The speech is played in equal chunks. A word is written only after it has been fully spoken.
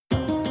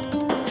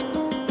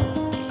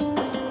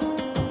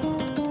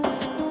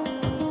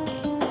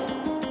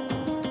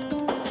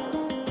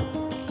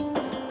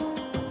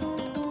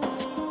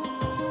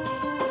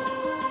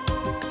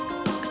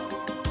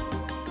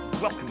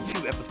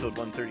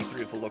episode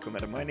 133 of the Loco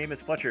Meta. My name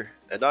is Fletcher.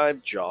 And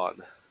I'm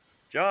John.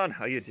 John,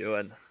 how you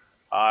doing?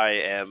 I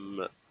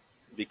am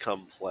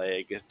become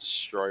plague,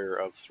 destroyer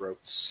of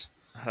throats.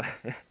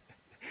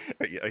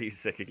 Are you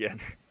sick again?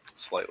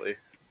 Slightly.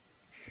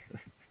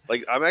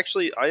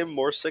 I am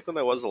more sick than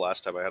I was the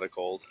last time I had a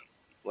cold.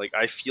 Like,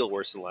 I feel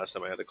worse than the last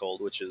time I had a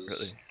cold, which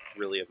is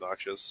really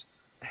obnoxious.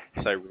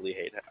 Because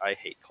I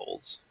hate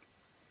colds.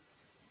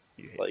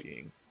 You hate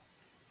being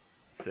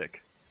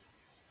sick.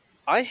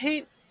 I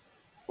hate,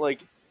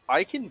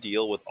 I can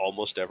deal with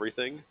almost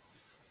everything.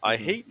 I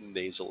hate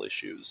nasal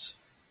issues.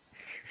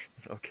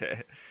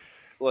 Okay.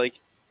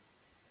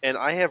 And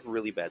I have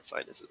really bad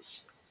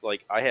sinuses.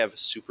 I have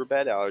super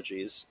bad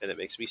allergies, and it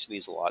makes me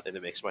sneeze a lot, and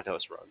it makes my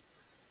nose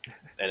run.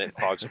 And it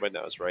clogs my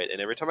nose, right? And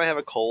every time I have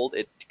a cold,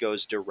 it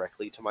goes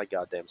directly to my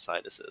goddamn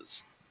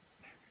sinuses.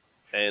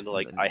 And,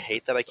 I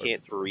hate that I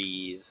can't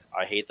breathe.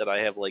 I hate that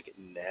I have,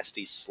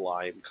 nasty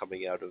slime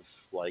coming out of,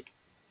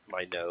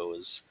 my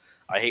nose.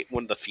 I hate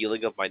the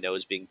feeling of my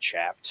nose being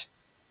chapped.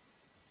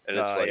 And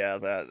it's yeah,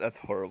 that's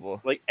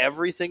horrible.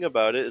 Everything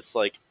about it, it's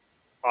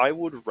I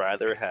would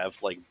rather have,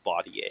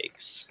 body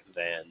aches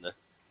than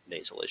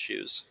nasal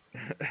issues.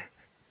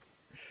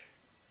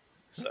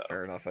 So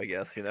fair enough, I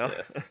guess,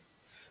 Yeah.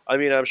 I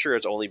mean, I'm sure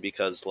it's only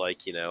because,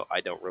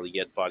 I don't really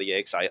get body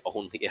aches. I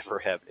only ever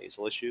have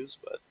nasal issues,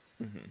 but,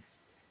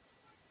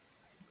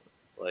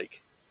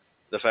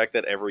 the fact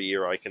that every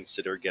year I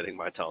consider getting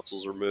my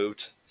tonsils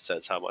removed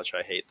says how much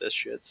I hate this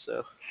shit,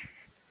 so.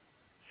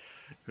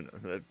 Who knows?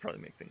 That'd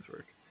probably make things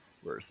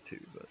worse, too,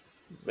 but.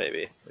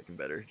 Maybe. Making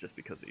better just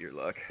because of your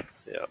luck.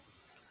 Yeah.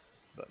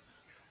 But,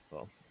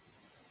 well,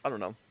 I don't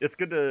know. It's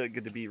good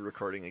to be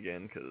recording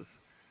again, because,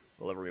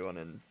 well, everyone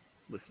in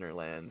listener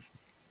land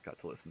got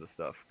to listen to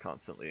stuff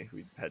constantly.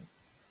 We've had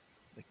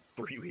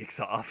 3 weeks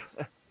off.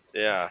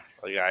 Yeah,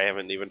 I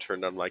haven't even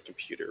turned on my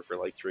computer for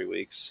 3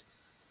 weeks,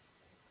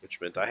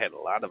 which meant I had a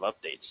lot of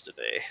updates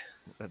today.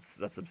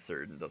 That's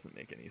absurd and doesn't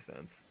make any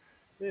sense.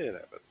 It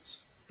happens.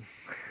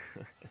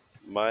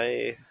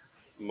 my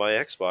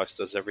Xbox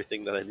does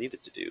everything that I need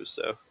it to do,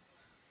 so.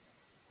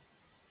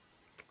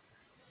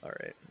 All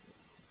right,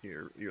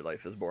 your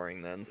life is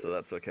boring then, so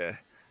that's okay.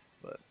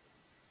 But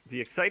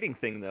the exciting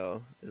thing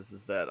though is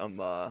that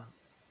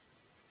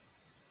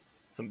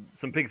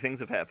some big things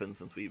have happened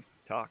since we've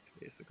talked,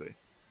 basically.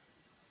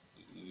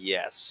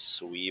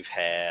 Yes, we've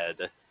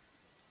had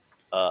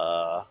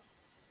a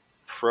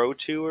Pro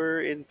Tour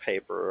in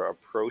paper, a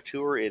Pro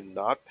Tour in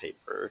not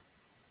paper.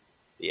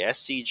 The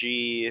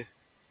SCG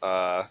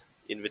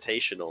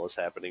Invitational is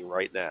happening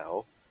right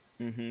now.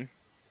 Mm-hmm.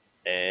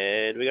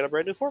 And we got a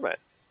brand new format.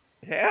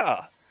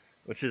 Yeah,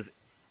 which is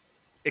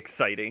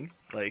exciting.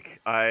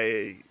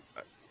 I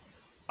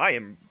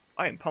am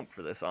pumped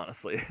for this,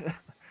 honestly.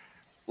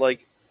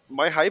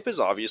 My hype has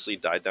obviously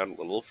died down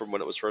a little from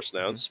when it was first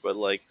announced, but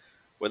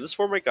when this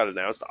format got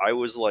announced, I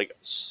was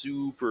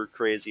super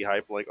crazy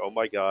hype. Oh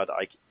my god,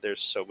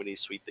 there's so many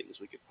sweet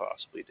things we could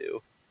possibly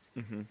do.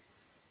 Mm-hmm.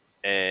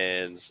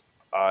 And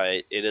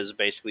it has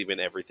basically been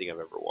everything I've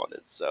ever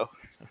wanted. So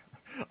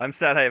I'm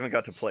sad I haven't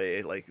got to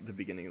play the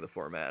beginning of the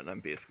format, and I'm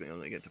basically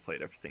only get to play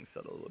it after things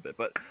settle a little bit.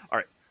 But all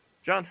right,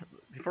 John,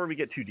 before we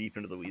get too deep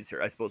into the weeds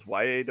here, I suppose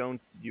do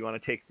you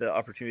want to take the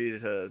opportunity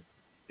to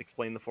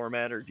explain the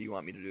format, or do you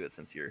want me to do it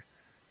since you're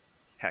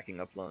hacking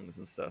up lungs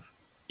and stuff?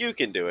 You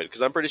can do it,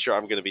 because I'm pretty sure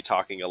I'm going to be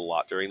talking a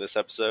lot during this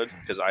episode,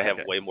 because I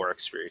have way more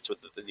experience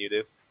with it than you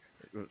do.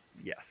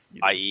 Yes.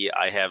 I.e.,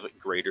 I have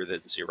greater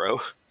than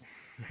 0.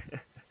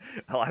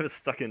 Well, I was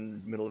stuck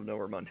in middle of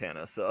nowhere,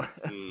 Montana, so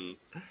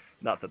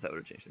not that would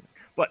have changed anything.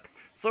 But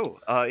so,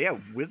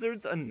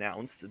 Wizards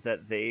announced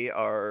that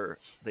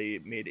they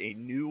made a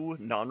new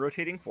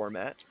non-rotating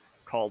format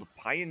called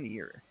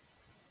Pioneer.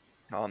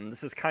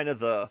 This is kind of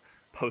the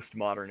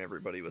postmodern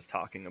everybody was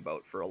talking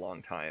about for a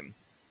long time,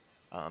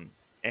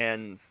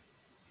 and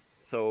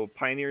so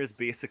Pioneer is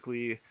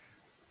basically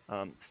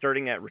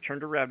starting at Return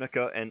to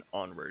Ravnica and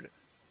onward.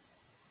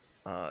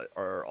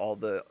 Are all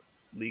the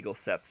legal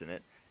sets in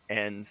it,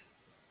 and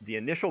the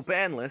initial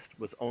ban list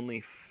was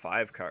only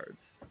 5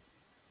 cards,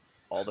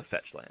 all the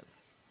fetch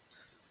lands.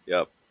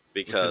 Yep,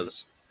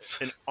 because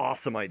an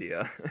awesome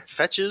idea.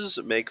 Fetches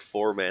make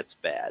formats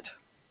bad.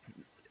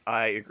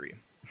 I agree.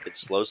 It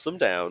slows them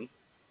down,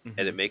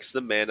 and it makes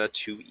the mana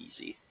too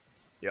easy.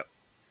 Yep.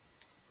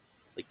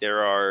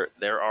 There are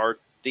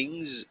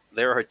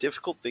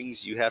difficult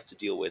things you have to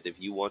deal with if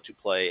you want to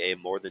play a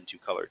more than 2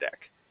 color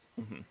deck.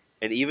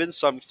 And even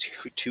some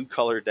 2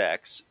 color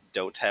decks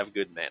don't have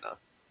good mana.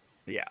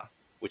 Yeah.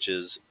 Which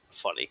is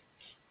funny.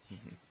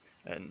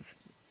 And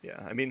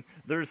yeah, I mean,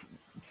 there's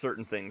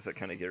certain things that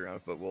kind of get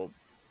around, but we'll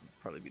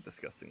probably be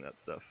discussing that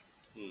stuff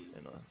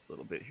in a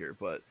little bit here.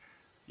 But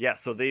yeah,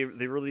 so they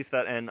released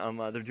that, and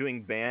they're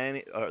doing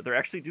they're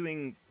actually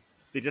doing.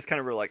 They just kind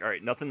of were like, all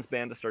right, nothing's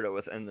banned to start out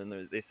with, and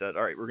then they said,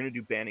 all right, we're going to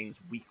do bannings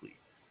weekly.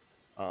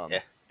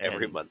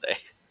 Every Monday.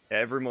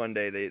 Every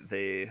Monday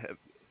they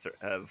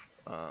have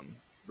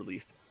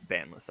released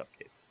ban list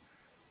updates.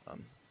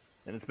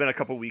 And it's been a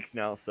couple weeks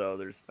now, so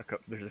there's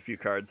a few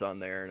cards on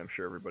there, and I'm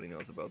sure everybody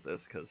knows about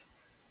this because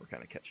we're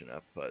kind of catching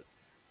up. But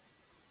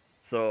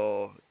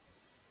so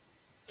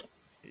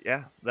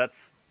yeah,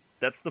 that's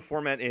the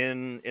format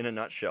in a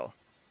nutshell.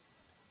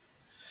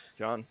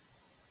 John,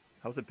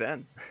 how's it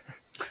been?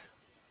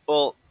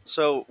 Well,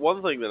 so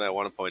one thing that I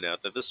want to point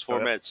out that this Oh, yep.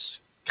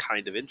 format's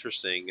kind of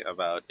interesting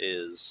about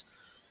is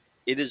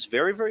it is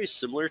very, very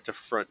similar to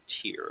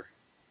Frontier.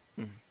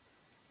 Mhm.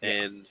 Yeah.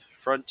 And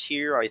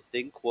Frontier, I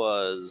think,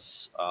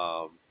 was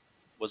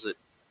it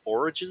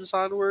Origins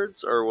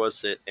onwards or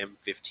was it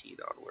M15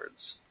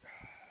 onwards?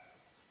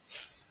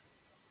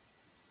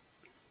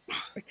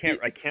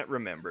 I can't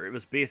remember. It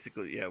was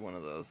basically yeah, one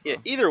of those Yeah,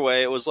 though. either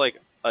way, it was like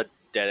a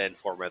dead end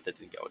format that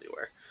didn't go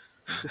anywhere.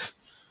 Mhm.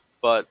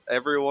 But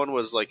everyone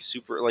was like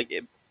super like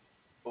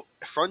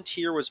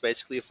Frontier was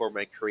basically a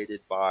format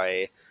created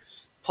by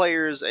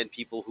players and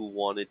people who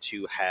wanted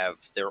to have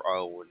their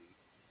own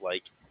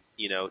like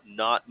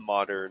not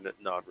modern,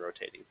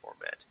 non-rotating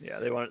format. Yeah,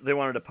 they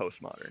wanted a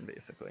postmodern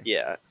basically.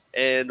 Yeah,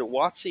 and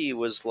WotC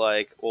was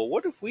like, well,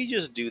 what if we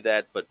just do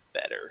that but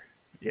better?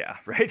 Yeah,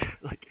 right?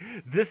 Like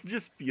this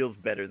just feels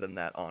better than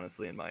that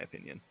honestly in my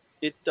opinion.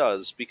 It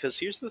does, because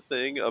here's the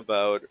thing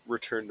about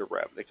Return to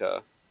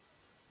Ravnica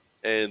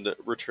and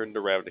Return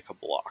to Ravnica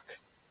Block.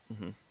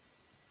 Mhm.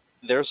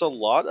 There's a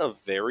lot of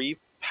very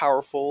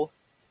powerful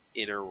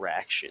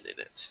interaction in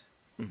it.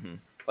 Mhm.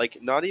 Like,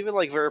 not even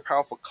like very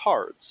powerful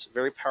cards,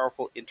 very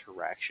powerful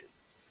interaction.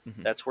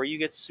 Mhm. That's where you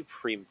get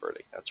Supreme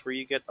Verdict. That's where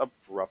you get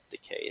Abrupt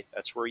Decay.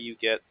 That's where you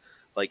get,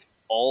 like,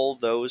 all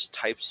those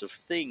types of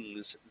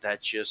things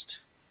that just.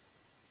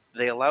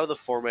 They allow the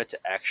format to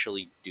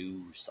actually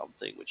do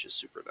something, which is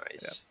super Yeah.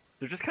 nice.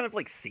 They're just kind of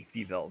like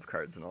safety valve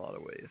cards in a lot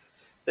of ways.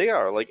 They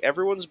are. Like,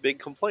 everyone's big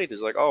complaint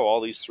is like, oh,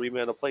 all these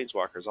 3-mana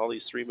planeswalkers, all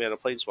these 3-mana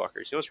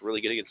planeswalkers. You know what's really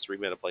good against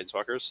 3-mana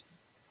planeswalkers?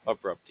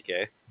 Abrupt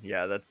Decay.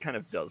 Yeah, that kind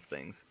of does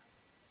things.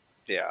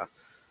 Yeah.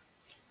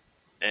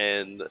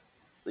 And,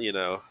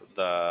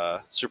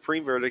 the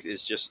Supreme Verdict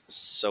is just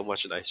so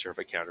much nicer of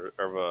a counter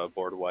of a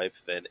board wipe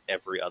than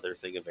every other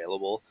thing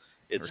available.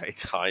 It's Right.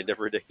 kind of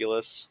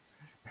ridiculous.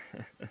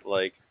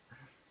 Like,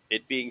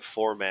 it being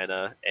 4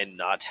 mana and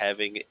not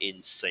having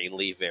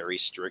insanely very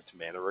strict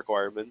mana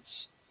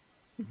requirements.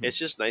 Mhm. It's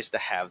just nice to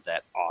have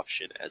that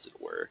option, as it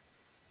were.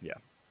 Yeah.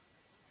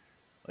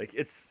 Like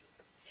it's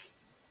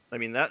I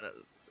mean that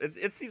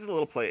it sees a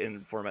little play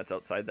in formats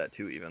outside that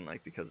too even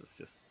like because it's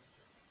just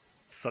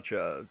such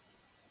a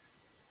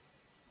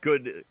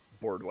good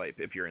board wipe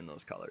if you're in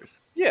those colors.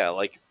 Yeah,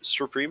 like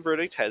Supreme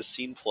Verdict has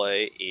seen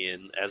play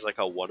in as like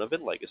a one of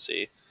in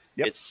Legacy.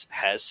 Yep. It's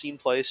has seen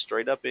play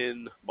straight up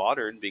in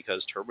Modern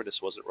because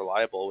Terminus wasn't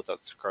reliable without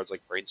cards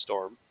like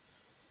Brainstorm.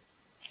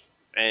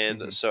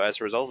 And Mhm. so as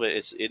a result of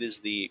it, it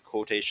is the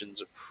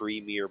quotations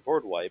premier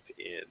board wipe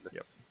in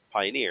Yep.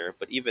 Pioneer.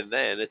 But even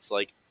then, it's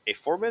like a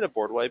 4-mana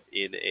board wipe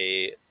in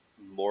a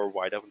more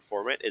wide open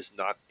format is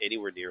not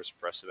anywhere near as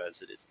impressive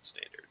as it is in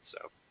Standard.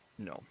 So,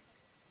 No.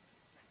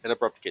 and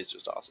Abrupt Decay is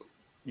just awesome.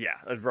 Yeah,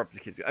 abrupt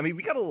decay. I mean,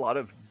 we got a lot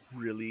of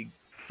really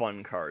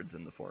fun cards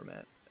in the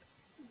format.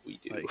 We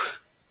do.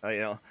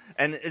 Like,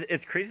 and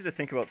it's crazy to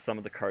think about some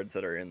of the cards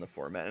that are in the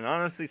format. And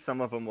honestly,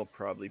 some of them will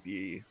probably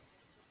be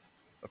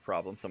a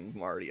problem. Some of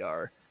them already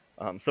are.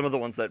 Some of the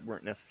ones that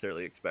weren't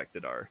necessarily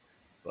expected are.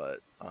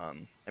 But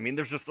I mean,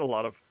 there's just a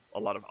lot of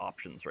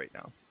options right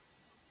now.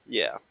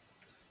 Yeah.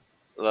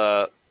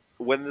 Uh,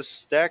 when when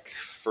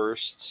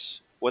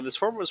this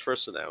format was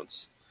first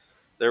announced,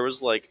 there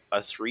was like a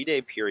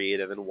 3-day period,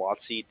 and then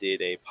WotC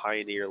did a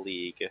Pioneer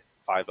League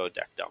 5-0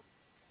 deck dump.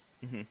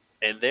 Hmm.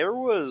 And there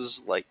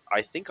was like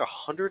I think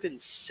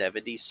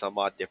 170 some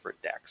odd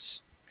different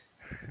decks.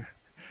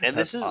 And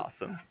That's this is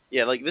awesome.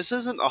 yeah, like this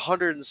isn't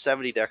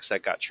 170 decks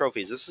that got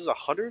trophies. This is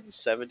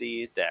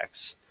 170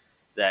 decks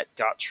that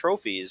got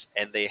trophies,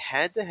 and they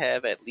had to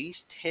have at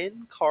least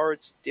 10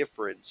 cards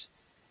different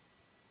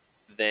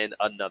than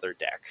another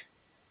deck.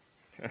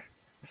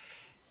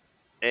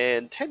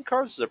 And 10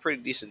 cards is a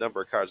pretty decent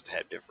number of cards to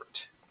have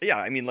different. Yeah,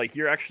 I mean, like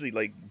you're actually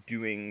like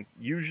doing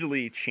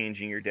usually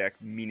changing your deck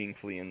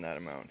meaningfully in that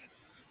amount.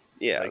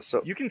 Yeah, Like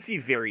so you can see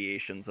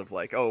variations of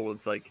like, oh, well,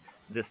 it's like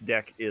this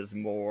deck is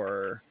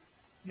more,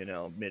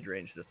 mid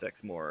range. This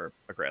deck's more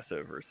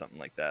aggressive or something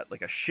like that.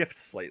 Like a shift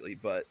slightly,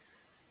 but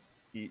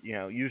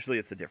usually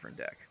it's a different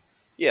deck.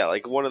 yeah,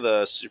 like one of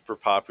the super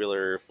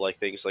popular like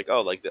things like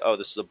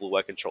this is a blue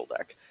white control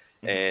deck.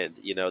 Hmm. And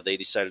they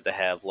decided to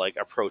have like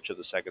Approach of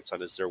the Second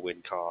Sun as their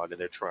win con,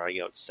 and they're trying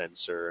out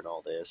Censor and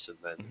all this, and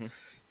then Hmm.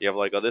 you have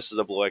like, oh, this is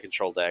a blue white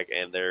control deck,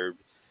 and they're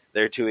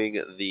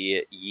doing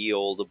the ye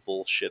old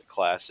bullshit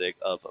classic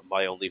of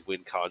my only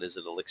win con is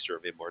an elixir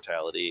of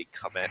immortality.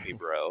 Come at me,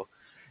 bro.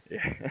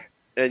 Yeah.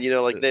 And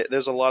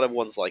there's a lot of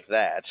ones like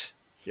that,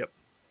 Yep.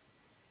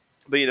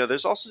 but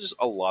there's also just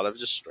a lot of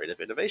just straight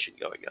up innovation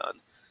going on.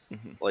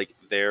 Hmm. Like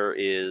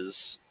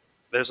there's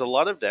a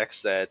lot of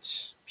decks that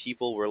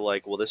people were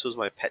like, well, this was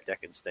my pet deck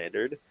in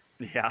Standard,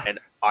 Yeah. and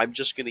I'm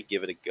just gonna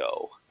give it a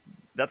go.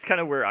 That's kind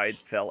of where I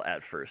fell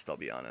at first. I'll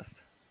be honest.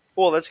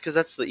 Well, that's because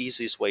that's the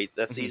easiest way.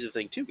 That's the Hmm. easiest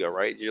thing to go,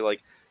 right? You're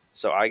like,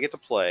 so I get to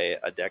play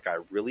a deck I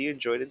really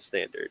enjoyed in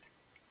Standard,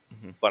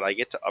 Hmm. but I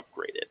get to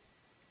upgrade it.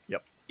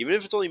 Yep. Even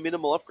if it's only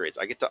minimal upgrades,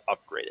 I get to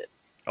upgrade it.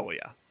 Oh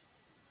yeah.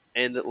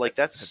 And like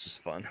That's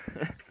just fun.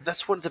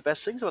 that's one of the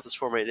best things about this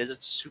format is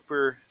it's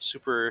super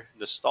super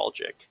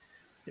nostalgic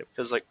Yep.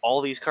 because like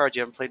all these cards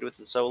you haven't played with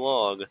in so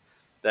long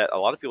that a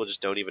lot of people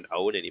just don't even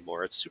own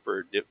anymore. It's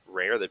super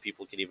rare that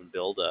people can even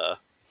build a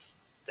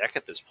deck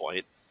at this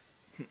point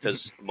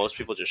because most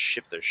people just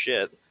ship their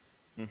shit,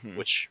 Hmm.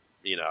 which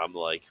I'm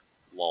like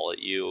lol at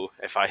you.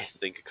 If I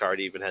think a card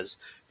even has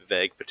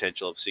vague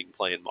potential of seeing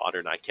play in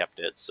modern, I kept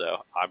it,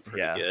 so I'm pretty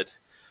Yeah. good.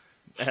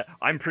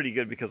 I'm pretty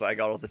good because I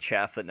got all the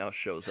chaff that now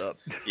shows up.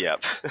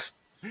 Yep.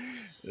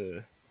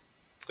 uh,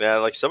 Yeah,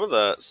 like some of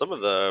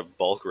the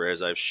bulk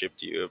rares I've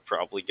shipped you have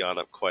probably gone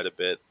up quite a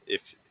bit.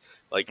 If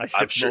like I I'm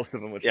shipped sure, most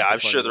of them, which yeah, is the I'm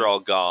funny sure they're thing. all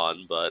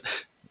gone,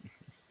 but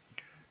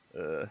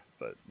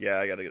But yeah,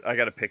 I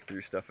gotta pick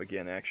through stuff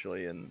again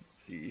actually and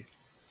see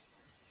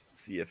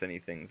if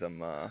anything's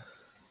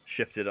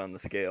shifted on the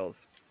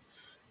scales.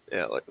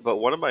 yeah. But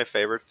one of my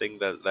favorite thing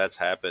that's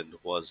happened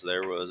was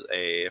there was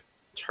a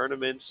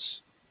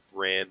tournament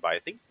ran by I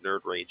think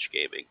Nerd Rage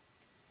Gaming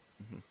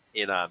Hmm.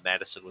 in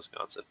Madison,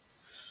 Wisconsin,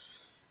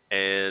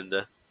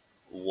 and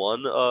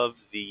one of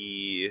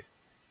the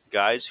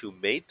guys who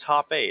made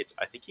top eight,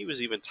 I think he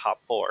was even top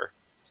four.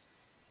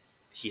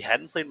 He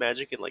hadn't played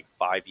Magic in like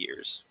 5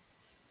 years,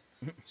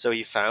 so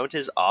he found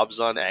his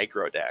Obzon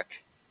aggro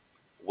deck,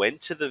 went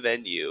to the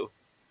venue,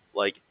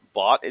 like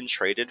bought and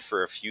traded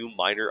for a few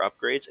minor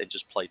upgrades, and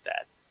just played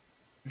that.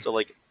 So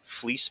like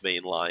Fleece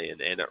Mane Lion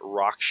and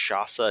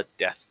Rakshasa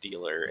Death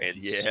Dealer and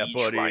Yeah, Siege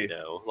buddy.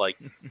 Rhino, like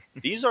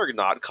these are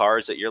not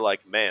cards that you're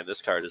like, man,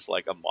 this card is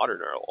like a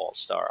modern All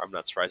Star. I'm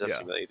not surprised that's Yeah.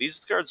 something. These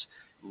cards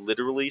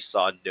literally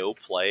saw no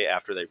play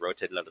after they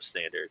rotated out of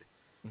Standard,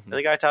 Hmm. and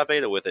the guy top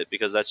beta with it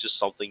because that's just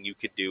something you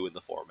could do in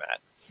the format.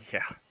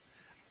 Yeah.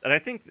 And I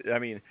think, I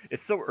mean,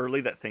 it's so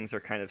early that things are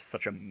kind of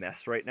such a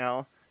mess right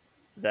now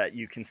that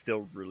you can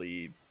still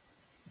really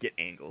get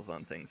angles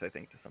on things, I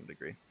think, to some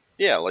degree.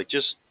 Yeah, like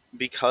just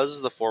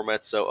because the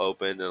format's so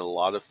open and a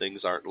lot of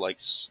things aren't like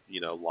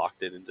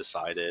locked in and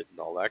decided and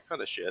all that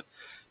kind of shit,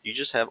 you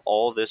just have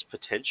all this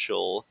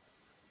potential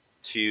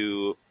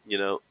to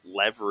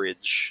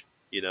leverage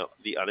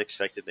the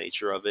unexpected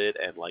nature of it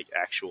and like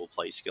actual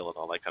play skill and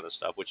all that kind of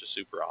stuff, which is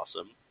super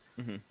awesome.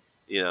 Hmm.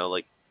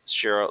 Like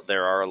sure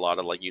there are a lot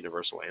of like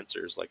universal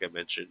answers, like I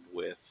mentioned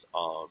with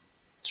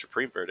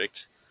Supreme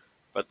Verdict.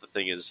 But the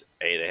thing is,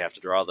 A, they have to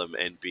draw them,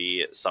 and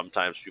B,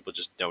 sometimes people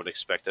just don't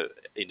expect an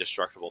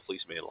indestructible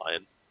Fleece Mane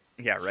Lion.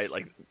 Yeah, right?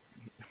 Like,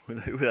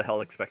 who the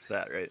hell expects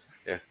that, right?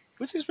 Yeah.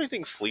 Who's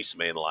expecting Fleece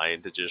Mane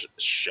Lion to just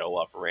show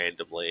up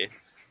randomly,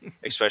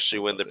 especially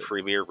I when love the it.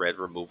 premier red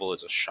removal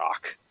is a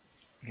shock?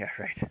 Yeah,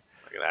 right. Like,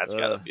 that's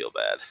gotta Uh, feel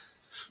bad.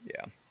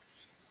 yeah.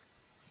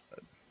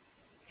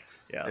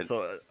 Yeah, And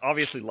so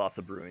obviously lots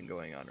of brewing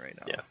going on right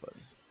yeah, now, but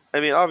I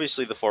mean,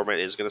 obviously the format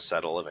is going to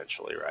settle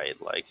eventually, right?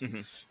 Like,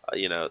 hmm.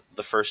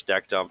 the first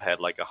deck dump had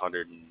like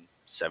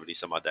 170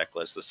 some odd deck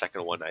lists. The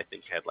second one, I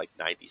think, had like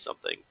 90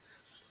 something.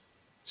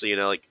 So,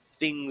 like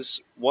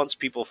things, once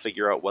people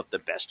figure out what the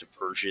best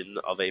version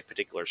of a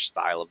particular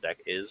style of deck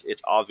is,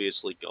 it's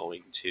obviously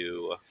going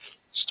to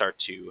start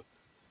to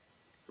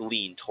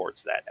lean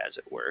towards that, as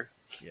it were.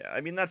 Yeah, I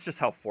mean that's just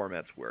how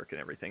formats work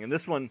and everything. And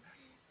this one,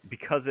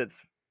 because it's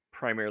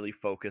primarily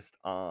focused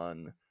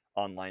on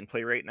online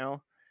play right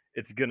now,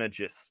 it's gonna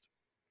just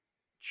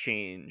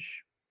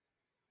change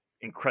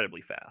incredibly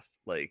fast,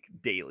 like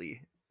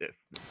daily, if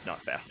not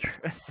faster.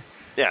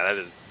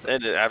 Yeah,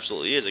 and it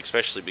absolutely is,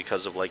 especially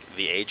because of like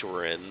the age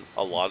we're in.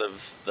 A lot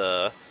of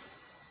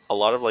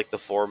like the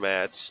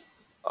formats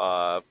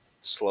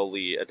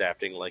slowly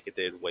adapting like it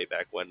did way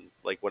back when,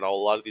 a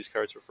lot of these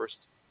cards were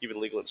first even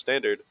legal in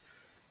Standard.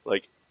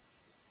 Like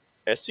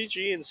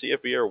SCG and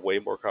CFB are way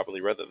more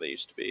commonly read than they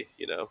used to be.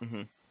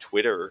 Hmm.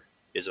 Twitter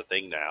is a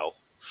thing now.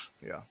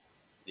 Yeah.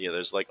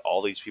 There's like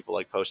all these people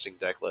like posting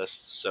deck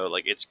lists, so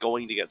like it's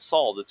going to get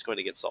solved. It's going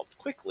to get solved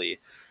quickly.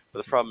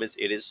 But the problem is,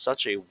 it is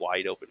such a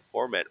wide open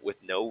format with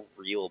no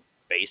real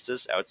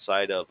basis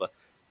outside of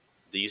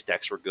these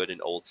decks were good in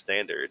old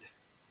Standard.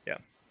 Yeah.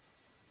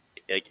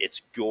 Like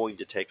it's going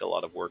to take a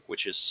lot of work,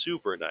 which is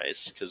super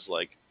nice because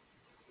like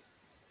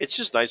it's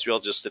just nice to be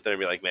able to just sit there and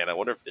be like, man, I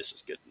wonder if this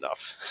is good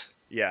enough.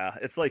 Yeah,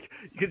 it's like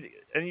because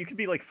and you could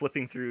be like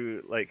flipping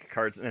through like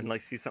cards and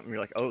like see something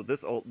you're like, oh,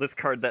 this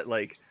card that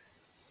like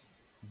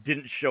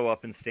didn't show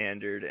up in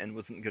standard and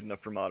wasn't good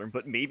enough for modern,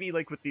 but maybe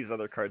like with these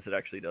other cards it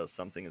actually does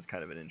something is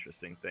kind of an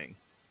interesting thing.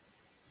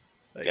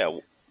 Like, Yeah.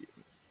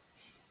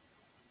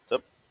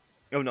 So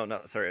oh no,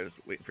 no, sorry, I was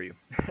waiting for you.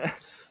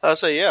 I'll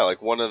say yeah, like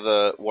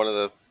the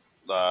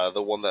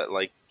one that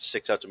like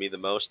sticks out to me the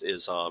most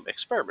is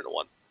Experiment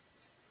One.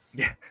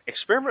 Yeah.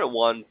 Experiment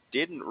One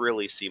didn't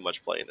really see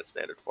much play in the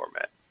Standard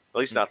format. At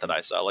least not that Mhm.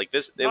 I saw. Like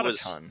this, it Not a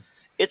was ton.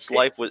 its It,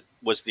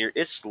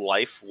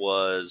 life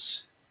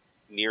was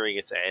nearing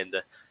its end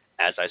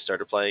as I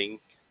started playing yeah.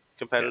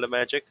 competitive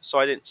Magic, so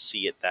I didn't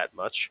see it that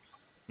much.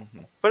 Hmm.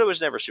 But it was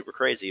never super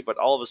crazy. But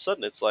all of a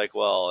sudden, it's like,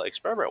 well,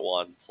 Experiment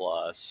One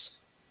plus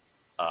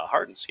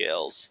Hardened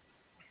Scales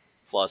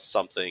plus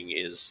something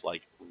is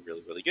like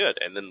really really good,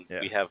 and then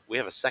Yeah. we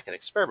have a second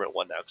experiment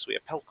one now because we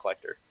have Pelt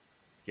Collector.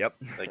 Yep.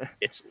 Like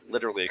it's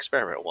literally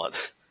experiment one.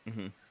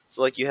 Hmm.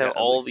 So like you have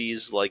Yeah. all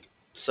these like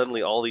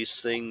suddenly all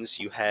these things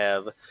you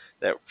have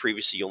that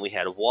previously you only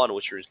had one,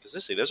 which is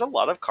consistently there's a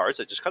lot of cards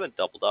that just kind of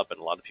doubled up, and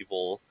a lot of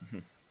people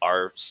Mhm.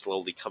 are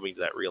slowly coming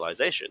to that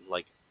realization.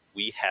 Like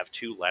we have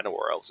two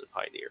Llanowar elves in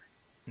Pioneer.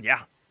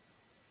 Yeah.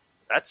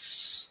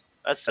 That's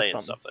That's saying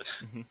something.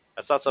 something. Hmm.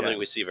 That's not Yeah. something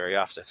we see very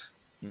often.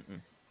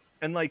 Mm-mm.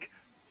 And like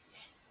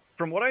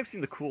from what I've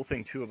seen, the cool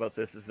thing too about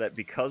this is that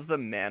because the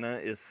mana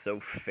is so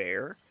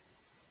fair,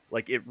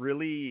 like it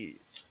really,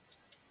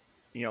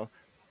 you know,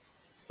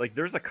 like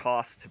there's a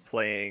cost to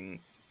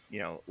playing,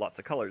 lots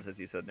of colors, as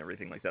you said, and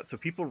everything like that. So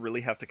people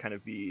really have to kind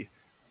of be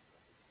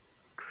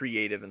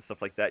creative and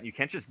stuff like that. You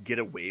can't just get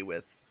away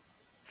with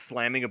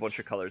slamming a bunch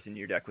of colors in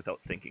your deck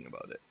without thinking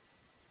about it.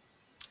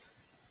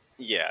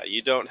 Yeah,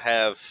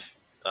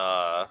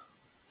 uh,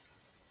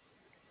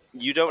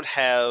 you don't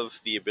have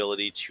the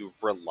ability to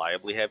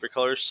reliably have your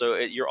colors, so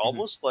you're Hmm.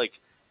 almost like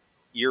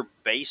your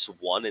base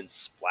one and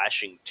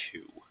splashing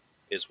two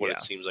is what it Yeah.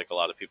 seems like a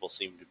lot of people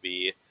seem to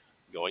be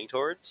going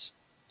towards,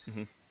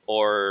 Hmm.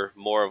 or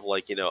more of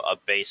like a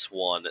base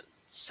one,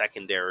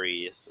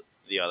 secondary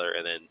the other,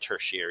 and then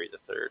tertiary the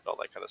third, and all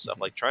that kind of stuff.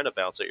 Hmm. Like trying to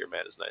balance out your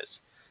mana is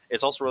nice.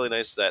 It's also really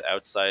nice that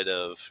outside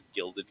of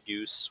Gilded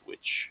Goose,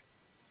 which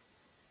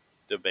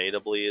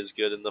debatably is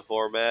good in the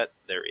format,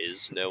 there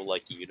is no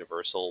like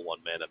universal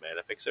one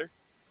mana fixer.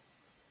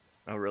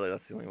 Oh, really?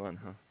 That's the only one,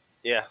 huh?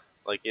 Yeah,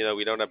 like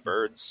we don't have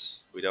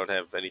birds, we don't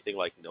have anything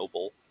like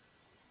noble.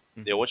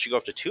 Hmm. Once you go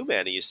up to two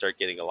mana, you start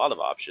getting a lot of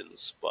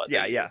options. But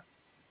then Yeah,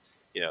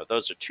 yeah,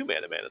 those are two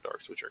mana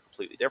dorks, which are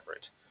completely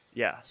different.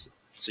 yeah,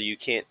 So you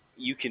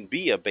can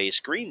be a base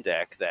green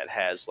deck that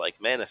has like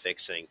mana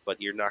fixing,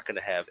 but you're not going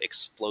to have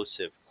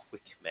explosive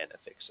quick mana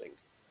fixing.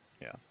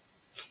 yeah.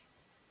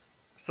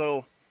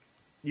 So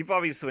you've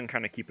obviously been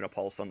kind of keeping a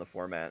pulse on the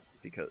format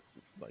because,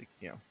 like,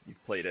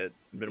 you've played it,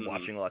 been Mm-hmm.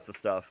 watching lots of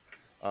stuff.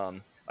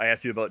 I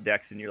asked you about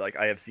decks, and you're like,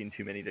 I have seen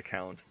too many to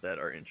count that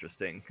are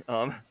interesting.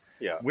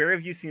 Yeah. Where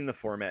have you seen the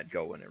format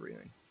go and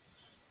everything?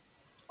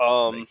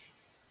 Um.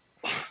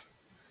 Like,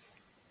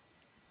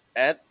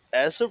 At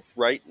as of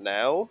right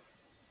now,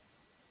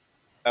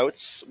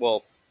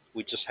 well,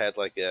 we just had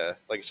like I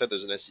said,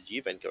 there's an SCG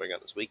event going on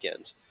this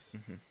weekend,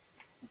 hmm.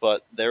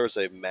 but there was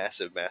a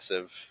massive,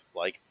 massive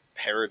like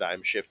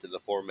paradigm shift in the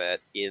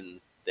format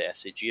in the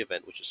SCG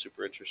event, which is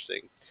super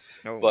interesting.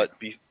 Oh yeah. But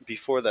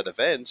before that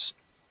event,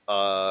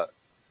 uh,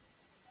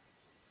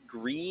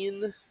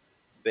 green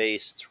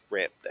based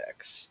ramp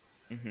decks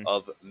Hmm.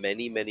 of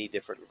many, many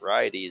different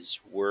varieties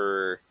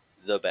were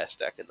the best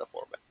deck in the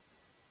format.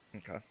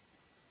 Okay.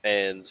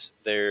 And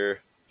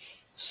they're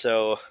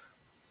so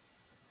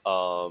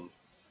um,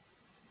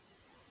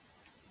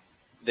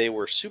 they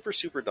were super,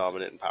 super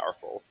dominant and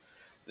powerful.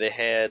 They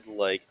had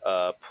like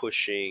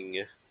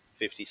pushing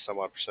 50 some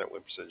odd percent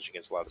win percentage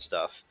against a lot of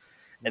stuff.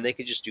 And they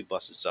could just do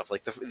busted stuff.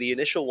 Like the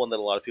initial one that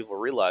a lot of people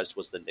realized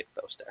was the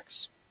Nykthos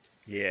decks.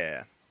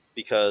 Yeah.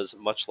 Because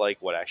much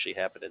like what actually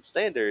happened in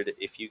Standard,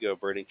 if you go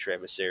Burning Tree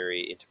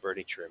Emissary into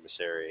Burning Tree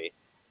Emissary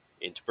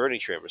into Burning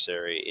Tree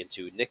Emissary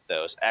into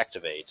Nykthos,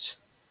 activate,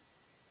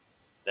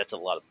 that's a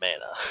lot of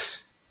mana.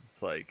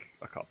 It's like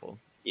a couple.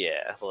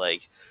 Yeah,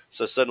 like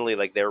so suddenly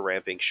like they're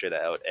ramping shit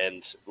out,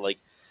 and like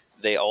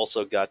they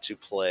also got to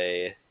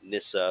play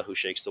Nissa, who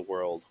shakes the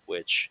world,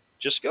 which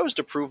just goes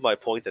to prove my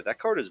point that that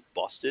card is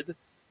busted,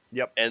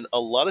 Yep. and a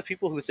lot of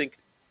people who think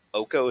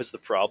Oko is the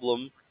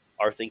problem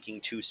are thinking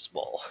too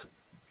small.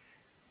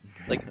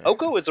 Like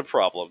Oko is a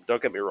problem.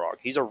 Don't get me wrong;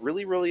 he's a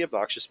really really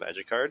obnoxious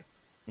magic card,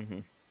 Hmm.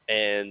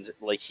 and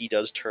like he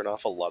does turn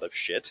off a lot of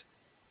shit.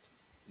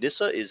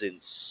 Nissa is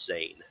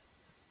insane.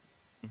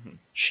 Hmm.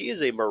 She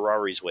is a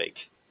Mirari's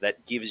Wake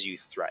that gives you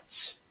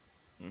threats.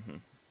 Hmm.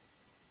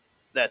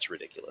 That's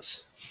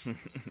ridiculous.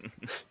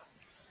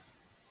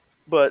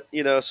 But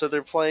so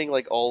they're playing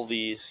like all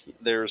the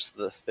there's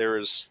the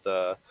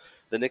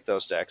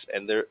Nykthos decks,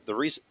 and the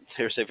reason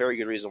there's a very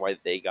good reason why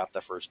they got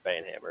the first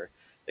Banhammer.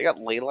 They got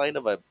Leyline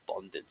of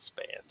Abundance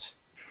banned.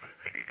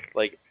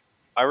 Like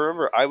I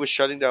remember I was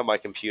shutting down my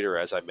computer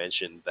as I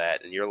mentioned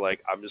that, and you're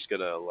like, I'm just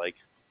gonna like,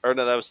 or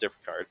no, that was a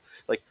different card.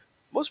 Like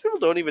most people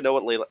don't even know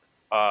what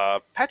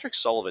Leyline. Patrick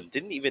Sullivan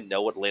didn't even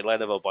know what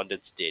Leyline of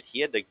Abundance did. He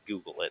had to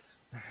Google it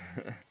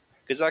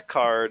because that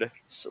card,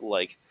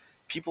 like,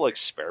 people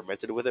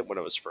experimented with it when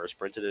it was first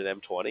printed in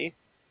M20,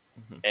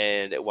 Because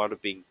and it wound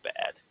up being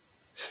bad.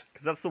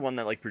 that's the one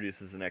that like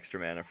produces an extra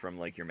mana from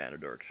like your mana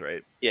dorks,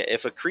 right? Yeah,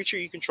 if a creature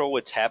you control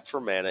would tap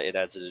for mana, it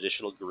adds an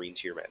additional green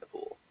to your mana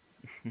pool.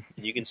 And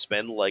you can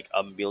spend like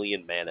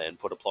 1,000,000 mana and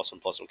put a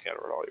 +1/+1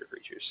 counter on all your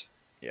creatures.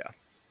 Yeah.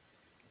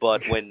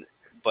 But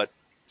but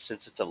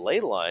since it's a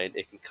ley line,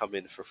 it can come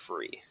in for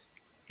free,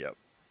 Yep.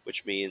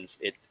 which means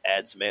it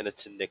adds mana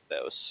to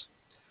Nykthos.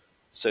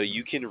 So Mhm.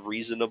 you can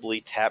reasonably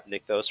tap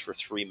Nykthos for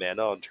 3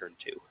 mana on turn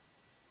 2.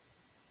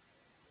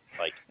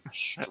 Like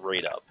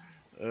straight up.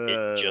 It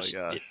Oh my just did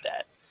gosh.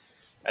 that.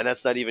 And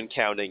that's not even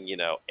counting,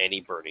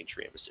 any Burning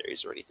Tree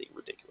emissaries or anything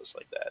ridiculous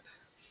like that.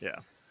 Yeah.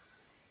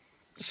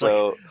 It's like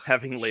So,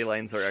 having ley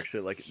lines are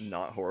actually like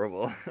not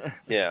horrible.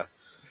 yeah.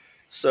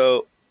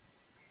 So,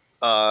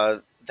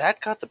 that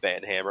got the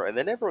band hammer, and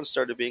then everyone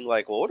started being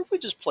like, well, what if we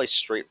just play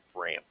straight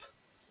ramp?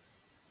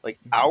 Like,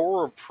 Mhm.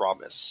 Hour of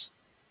Promise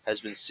has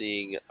been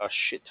seeing a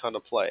shit ton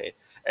of play,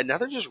 and now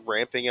they're just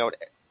ramping out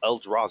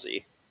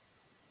Eldrazi.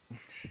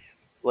 Jeez.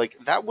 Like,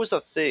 that was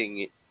a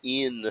thing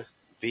in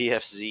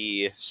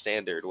BFZ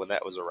Standard when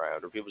that was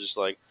around, where people just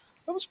like,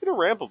 I'm just going to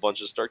ramp a bunch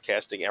and start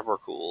casting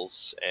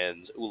Emrakul's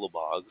and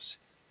Ulamogs.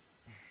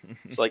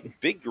 It's like,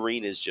 Big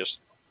Green is just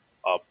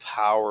a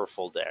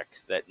powerful deck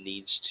that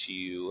needs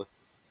to.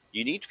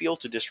 You need to be able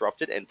to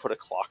disrupt it and put a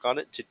clock on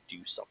it to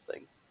do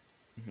something.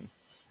 Mhm.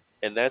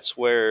 And that's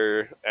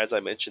where, as I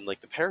mentioned,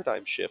 like the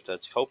paradigm shift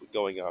that's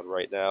going on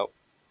right now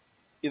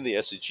in the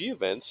SCG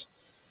events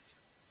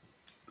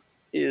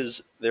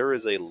is there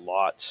is a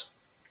lot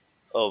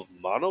of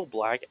mono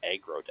black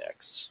aggro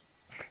decks.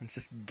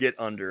 Just get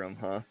under them,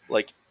 huh?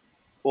 Like,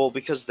 well,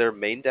 because they're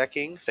main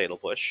decking Fatal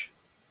Push,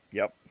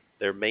 Yep.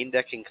 they're main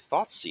decking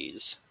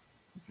Thoughtseize,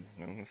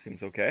 Well,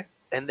 seems okay.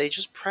 and they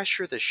just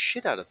pressure the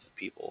shit out of the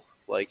people.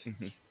 Like,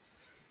 Mhm.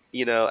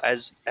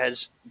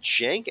 as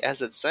jank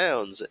as it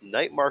sounds,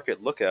 Night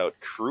Market Lookout,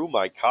 crew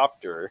my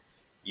copter,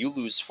 you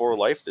lose 4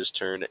 life this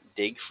turn,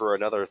 dig for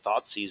another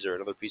Thoughtseize or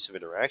another piece of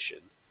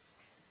interaction,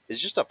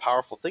 is just a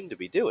powerful thing to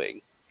be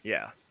doing.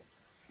 Yeah.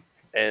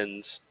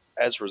 And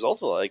as a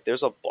result of it, like,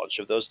 there's a bunch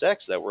of those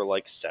decks that were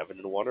like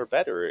 7-1 or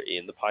better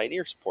in the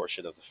Pioneers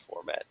portion of the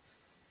format.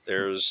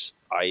 There's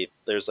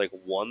like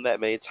one that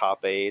made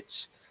top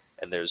 8,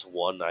 and there's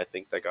one I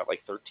think that got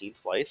like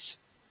 13th place.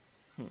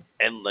 Hmm.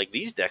 And like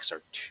these decks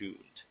are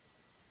tuned,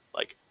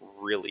 like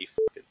really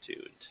fucking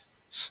tuned.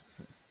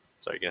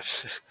 Sorry, again.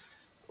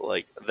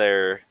 Like,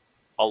 they're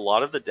a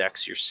lot of the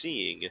decks you're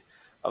seeing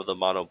of the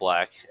mono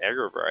black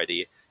aggro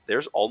variety.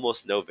 There's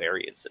almost no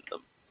variance in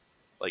them.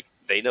 Like,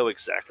 they know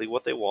exactly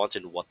what they want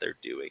and what they're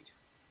doing,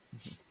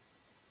 Mhm.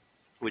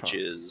 which Huh.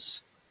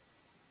 is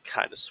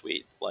kind of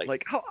sweet.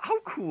 Like how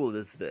cool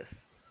is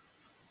this?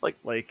 Like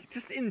Like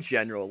just in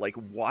general, like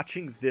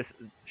watching this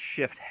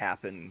shift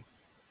happen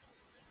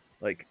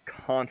like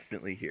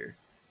constantly here.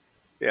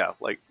 yeah,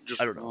 like I just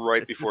don't know.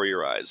 right before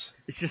your eyes.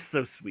 It's just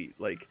so sweet.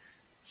 Like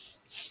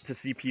to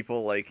see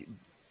people like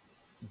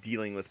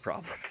dealing with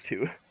problems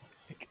too.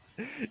 Like,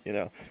 you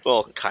know,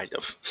 Well, kind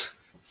of.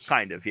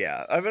 kind of,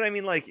 yeah. But I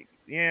mean, like,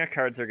 yeah,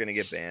 cards are gonna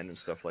get banned and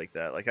stuff like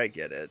that. Like, I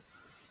get it.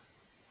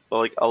 But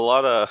like a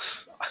lot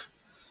of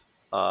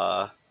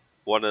uh,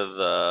 one of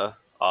the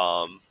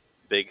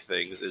big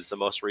things is the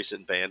most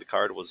recent banned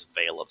card was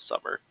Veil of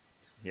Summer.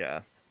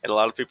 Yeah. And a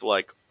lot of people are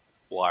like,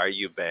 why are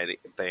you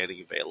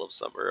banning Veil of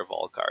Summer of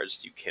all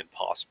cards you can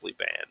possibly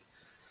ban?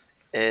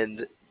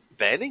 And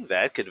banning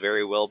that could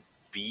very well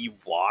be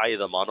why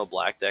the mono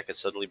black deck is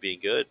suddenly being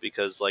good,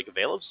 because like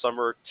Veil of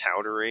Summer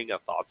countering a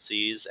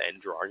Thoughtseize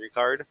and drawing a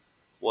card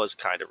was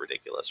kind of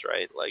ridiculous,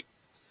 right? Like,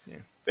 Yeah.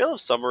 Veil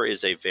of Summer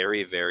is a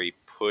very, very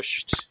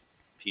pushed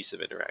piece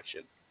of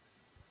interaction.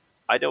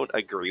 I don't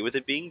agree with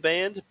it being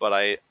banned,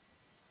 but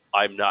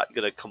I'm not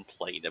gonna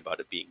complain about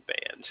it being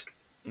banned,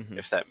 Hmm.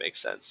 if that makes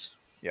sense.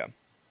 Yeah.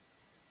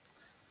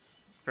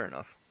 Fair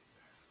enough.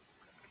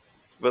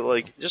 But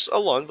like, just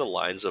along the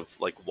lines of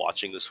like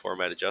watching this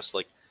format adjust,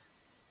 like,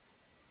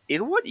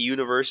 in what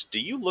universe do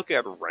you look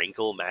at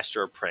Rankle,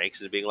 Master of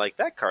Pranks, and being like,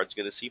 that card's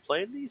going to see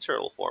play in the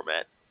Eternal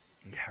format?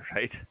 Yeah.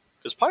 Right.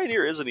 Because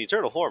Pioneer is an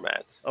Eternal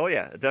format. Oh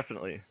yeah,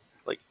 definitely.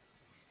 Like,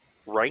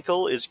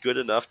 Rankle is good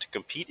enough to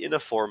compete in a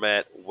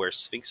format where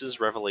Sphinx's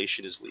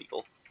Revelation is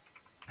legal.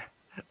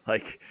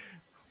 Like,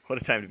 what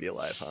a time to be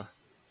alive, huh?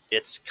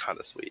 It's kind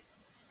of sweet.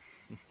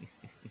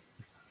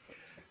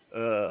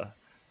 Uh.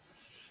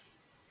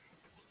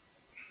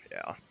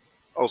 Yeah.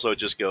 Also, it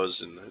just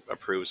goes and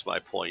approves my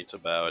point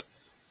about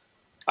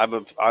I'm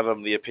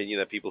of the opinion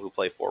that people who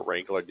play for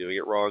Rankle are doing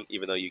it wrong,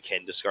 even though you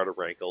can discard a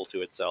Rankle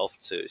to itself,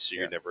 so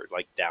you're Yeah. never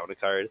like down a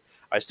card.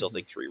 I still Hmm.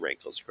 think 3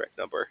 Rankles is the correct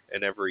number,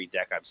 and every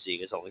deck I'm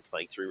seeing is only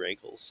playing 3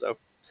 Rankles. So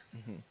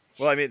Hmm.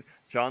 Well, I mean,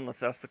 John,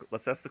 let's ask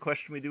the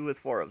question we do with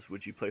four ofs.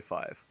 Would you play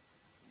five?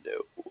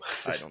 no.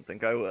 I don't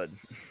think I would.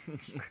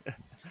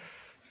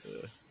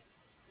 Uh,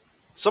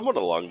 Somewhat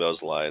along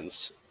those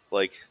lines,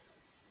 like,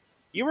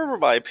 you remember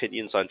my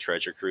opinions on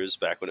Treasure Cruise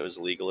back when it was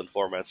legal in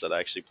formats that I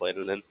actually played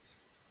it in?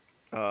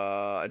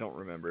 I don't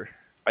remember.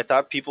 I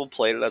thought people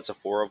played it as a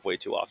 4 of way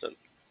too often.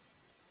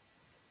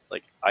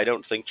 Like, I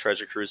don't think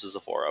Treasure Cruise is a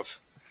 4 of.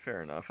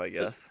 Fair enough, I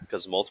guess.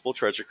 Because multiple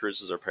Treasure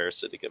Cruises are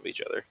parasitic of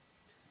each other.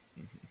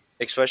 Mhm.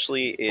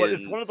 Especially But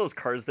it's in. one of those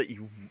cards that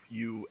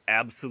you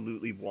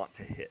absolutely want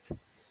to hit.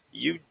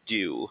 You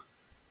do,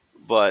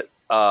 but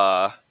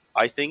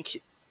I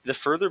think the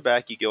further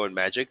back you go in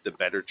Magic, the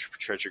better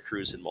Treasure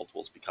Cruise in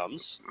multiples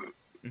becomes. Hmm.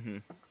 Because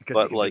you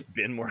But can like, just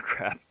bin more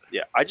crap.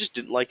 yeah, I just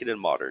didn't like it in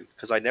Modern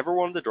because I never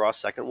wanted to draw a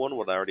second one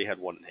when I already had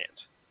one in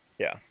hand.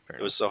 Yeah, fair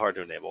It was enough. so hard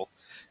to enable.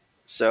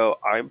 So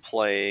I'm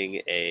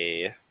playing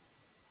a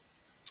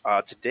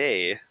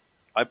today.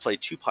 I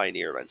played 2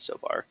 Pioneer events so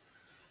far.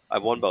 I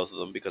won both of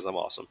them because I'm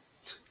awesome.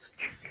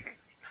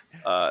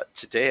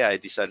 Today I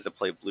decided to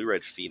play Blue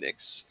Red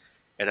Phoenix,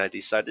 and I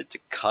decided to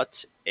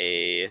cut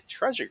a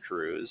treasure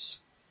cruise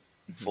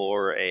Mhm.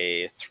 for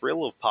a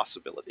thrill of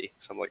possibility.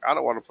 So I'm like, I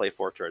don't want to play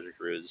 4 treasure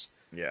cruise.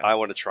 Yeah, I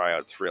want to try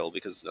out thrill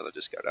because it's another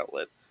discount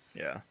outlet.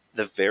 yeah.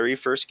 The very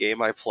first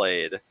game I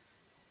played,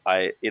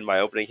 I in my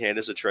opening hand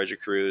is a treasure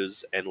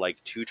cruise, and like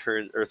 3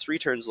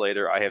 turns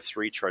later, I have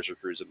 3 treasure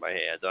cruise in my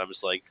hand. And I'm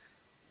just like,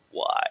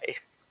 why?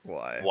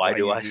 Why? Why Why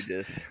do you I do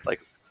this? like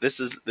this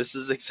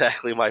is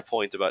exactly my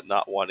point about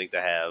not wanting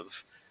to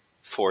have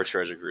 4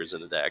 treasure crews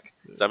in a deck.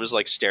 So I'm just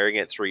like staring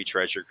at 3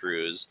 treasure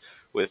crews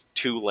with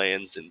 2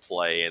 lands in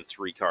play and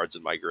 3 cards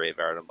in my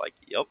graveyard. I'm like,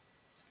 yep.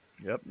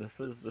 Yep, this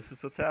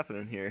is what's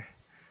happening here.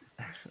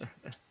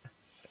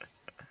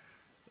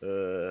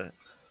 uh,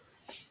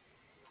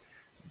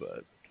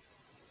 but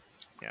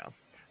yeah.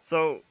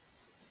 So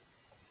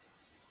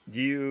do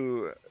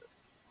you?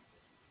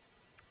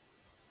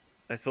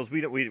 I suppose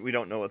we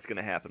don't know what's going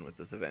to happen with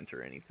this event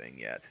or anything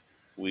yet. Like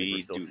we're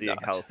We still do seeing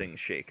how not. things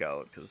shake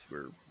out because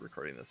we're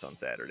recording this on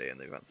Saturday and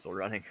the event's still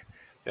running.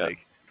 Yeah.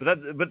 Like,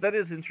 but that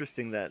is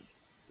interesting that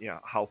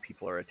how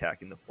people are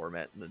attacking the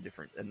format and the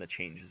different and the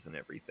changes and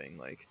everything.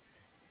 Like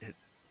it,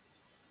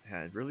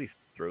 yeah, it really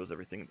throws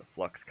everything into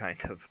flux, kind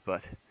of.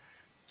 But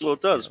Well, it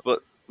you does, know,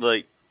 but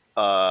like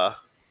uh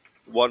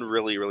one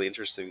really really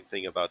interesting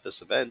thing about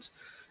this event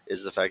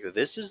is the fact that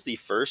this is the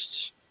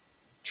first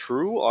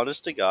true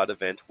honest to god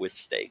event with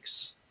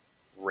stakes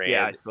yeah, I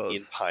ran suppose.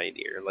 in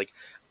Pioneer. Like,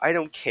 I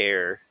don't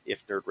care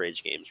if Nerd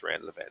Rage Games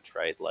ran an event,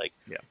 right? Like,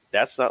 Yeah,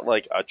 that's not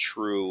like a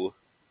true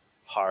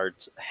hard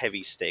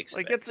heavy stakes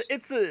like event.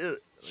 it's a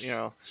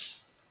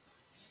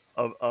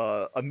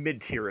a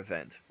mid tier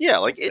event. Yeah,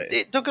 like We'll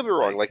say don't get me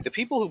wrong. like Like the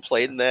people who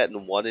played in that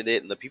and won in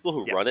it, and the people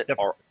who yeah, run it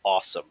definitely. are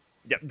awesome.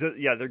 Yeah,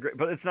 yeah, they're great,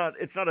 but it's not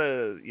a It's not.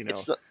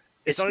 it's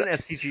It's not not. an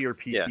SCG or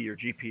Yeah, PC or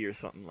GP or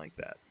something like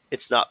that.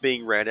 it's not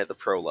being ran at the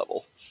pro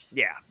level,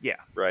 Yeah, yeah,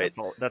 right?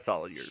 that's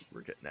all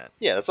we're getting at.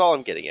 Yeah, that's all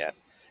I'm getting at.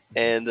 Hmm.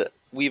 And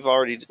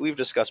we've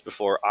discussed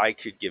before. I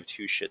could give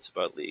 2 shits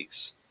about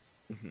leagues.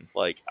 Hmm.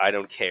 Like, I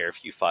don't care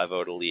if you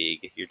 5-0'd a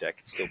league, your deck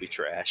can still be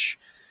trash,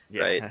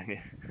 Yeah, right? I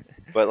mean,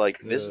 But like,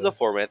 this is uh, a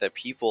format that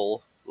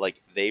people like.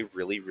 They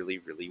really, really,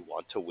 really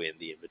want to win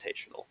the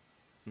Invitational,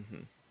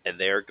 hmm. and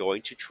they are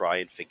going to try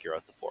and figure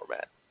out the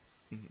format,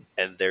 Hmm.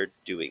 and they're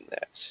doing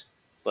that.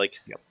 Like,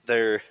 Yep.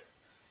 they're.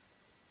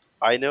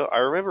 I know. I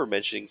remember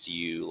mentioning to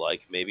you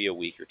like maybe a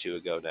week or 2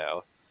 ago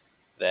now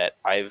that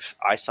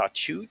I saw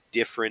 2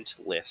 different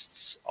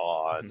lists Hmm.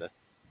 on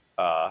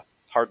uh,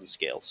 hardened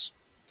scales.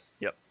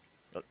 Yep.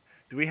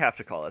 Do we have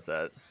to call it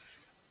that?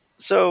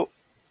 So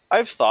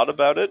I've thought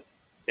about it,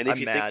 and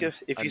I'm mad.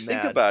 if you I'm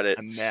think mad. about it,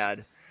 I'm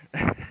mad.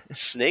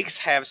 snakes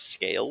have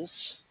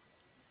scales,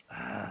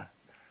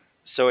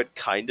 so it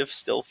kind of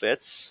still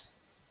fits.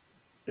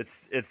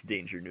 It's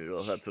Danger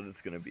Noodle. That's what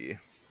it's gonna be.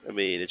 I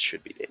mean, it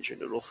should be Danger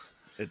Noodle.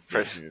 It's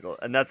Danger Noodle,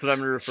 and that's what I'm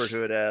gonna refer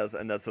to it as,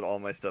 and that's what all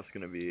my stuff's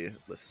gonna be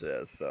listed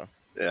as. So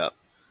Yeah.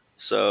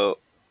 So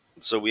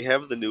we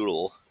have the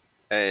noodle,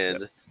 yep.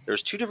 and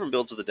there's 2 different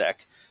builds of the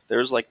deck.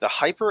 There's like the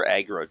hyper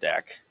aggro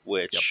deck, Yep.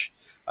 which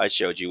I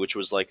showed you, which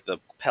was like the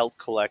pelt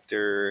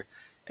collector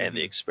and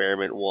the Hmm.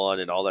 experiment one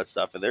and all that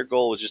stuff. And their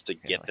goal was just to Yeah,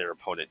 get like their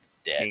opponent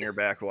dead.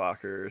 Hangerback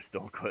Walker,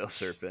 Stone Coil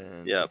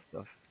Serpent, Yeah. that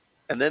stuff.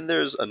 And then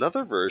there's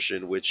another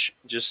version which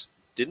just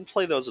didn't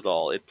play those at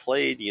all. It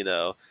played,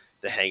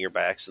 the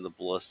hangerbacks and the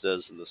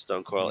ballistas and the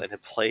stone coil, Hmm. and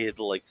it played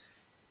like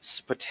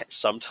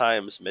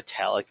sometimes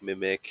metallic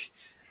mimic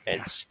Yeah.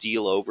 and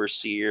steel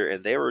overseer,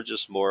 and they were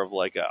just more of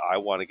like a I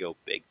want to go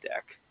big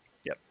deck.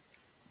 Yep.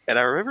 And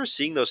I remember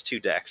seeing those 2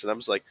 decks, and I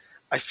was like,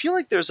 I feel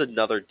like there's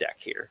another deck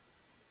here.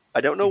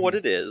 I don't know what Hmm.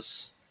 it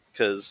is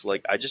because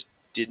like I just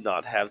did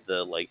not have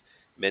the like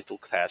mental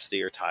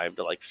capacity or time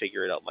to like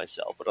figure it out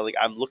myself. But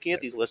I'm looking at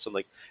Right. these lists. I'm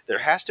like, there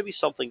has to be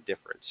something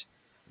different.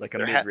 Like a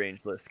There mid ha- range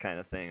list kind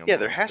of thing, yeah, almost, right?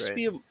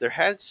 there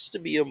has to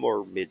be a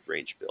more mid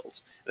range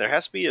build. There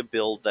has to be a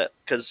build that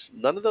because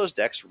none of those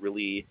decks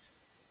really.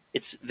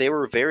 They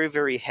were very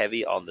very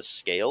heavy on the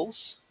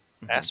scales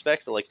Hmm.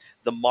 aspect, like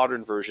the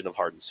modern version of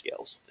hardened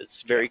scales.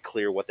 It's Yeah. very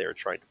clear what they were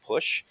trying to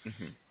push.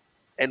 Hmm.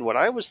 And when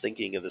I was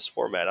thinking of this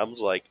format, I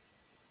was like,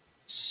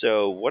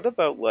 so what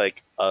about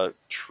like a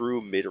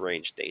true mid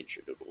range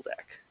danger noodle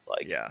deck,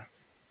 like Yeah.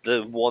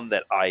 the one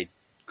that I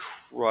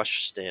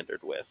crush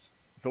standard with,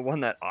 The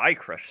one that I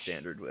crushed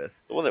standard with.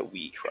 the one that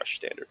we crush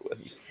standard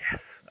with.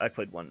 Yes, I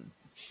played one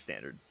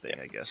standard thing,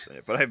 Yeah, I guess,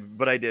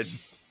 but I did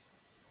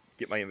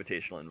get my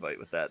invitational invite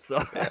with that.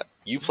 So yeah.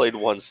 You played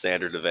one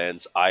standard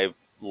event. I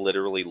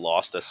literally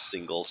lost a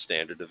single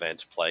standard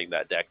event playing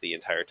that deck the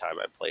entire time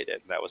I played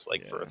it, and that was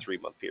like for a yeah, 3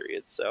 month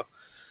period. So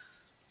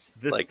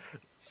this like,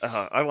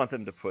 I want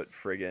them to put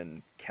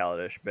friggin'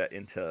 Kaladesh bet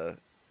into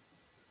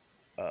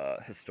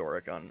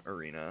historic on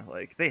arena.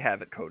 Like they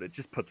have it coded.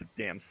 Just put the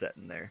damn set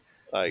in there.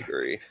 I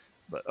agree.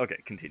 But okay,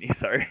 continue.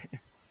 Sorry.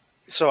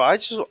 So I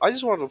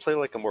just wanted to play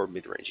like a more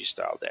mid rangey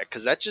style deck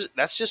because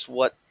that's just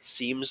what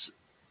seems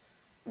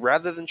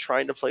rather than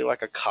trying to play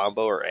like a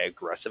combo or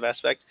aggressive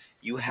aspect,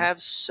 you Hmm.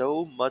 have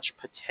so much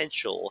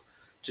potential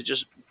to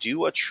just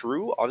do a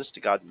true, honest to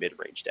god mid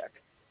range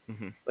deck.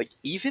 Hmm. Like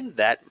even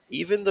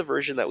the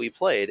version that we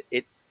played,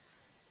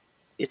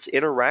 its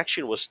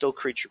interaction was still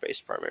creature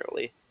based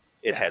primarily.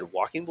 It Yeah. had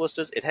walking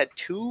ballistas. It had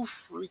 2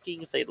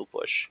 freaking fatal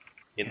push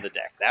in Yeah. the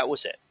deck. That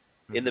was it.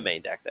 In the Hmm.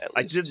 main deck, at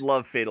I did least.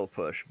 love Fatal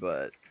Push,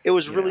 but It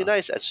was you really know,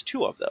 nice as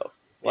 2 of though.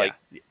 yeah. Like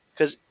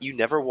because you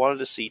never wanted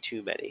to see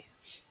too many.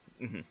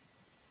 Hmm.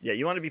 Yeah,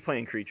 you want to be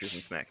playing creatures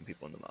and smacking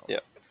people in the mouth. Yeah.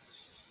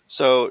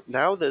 So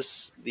now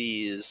this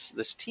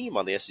team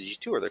on the SCG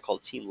tour, they're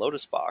called Team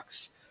Lotus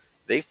Box.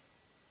 They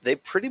they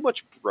pretty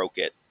much broke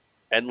it.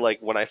 And like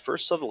when I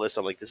first saw the list,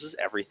 I'm like, this is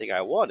everything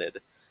I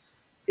wanted.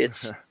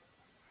 It's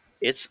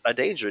it's a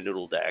danger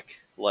noodle deck.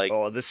 Like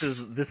Oh, this is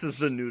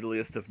the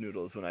noodliest of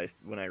noodles. When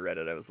I read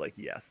it, I was like,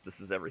 yes, this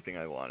is everything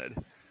I wanted.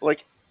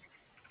 like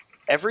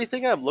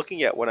everything I'm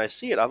looking at when I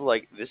see it, I'm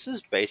like, this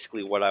is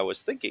basically what I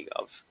was thinking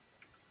of.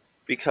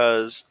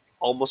 Because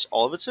almost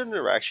all of its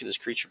interaction is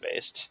creature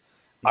based.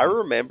 I Hmm.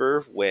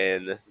 remember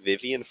when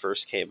Vivian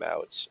first came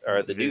out,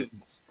 or the new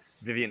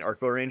Vivian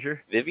Arcbow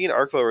Ranger. Vivian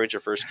Arcbow Ranger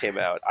first came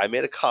out, I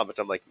made a comment.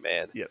 I'm like,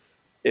 man, Yep.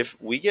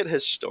 if we get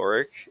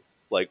historic,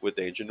 like with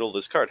Danger Noodle,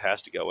 this card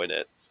has to go in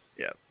it.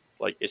 Yep.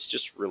 Like, it's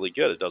just really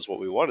good. It does what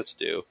we want it to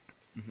do.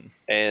 Hmm.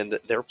 And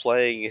they're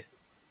playing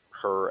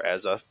her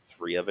as a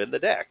 3 of in the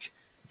deck.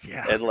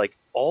 Yeah. And, like,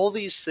 all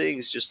these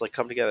things just, like,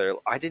 come together.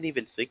 I didn't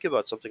even think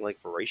about something like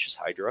Voracious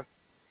Hydra.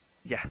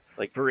 Yeah.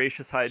 Like,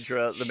 Voracious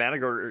Hydra. The Mana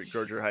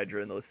Gorger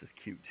Hydra in the list is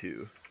cute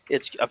too.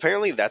 it's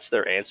apparently that's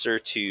their answer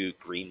to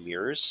Green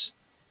Mirrors.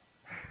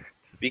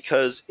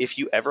 Because if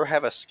you ever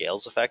have a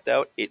Scales effect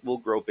out, it will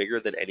grow bigger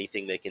than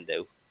anything they can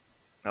do.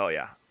 Oh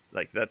yeah,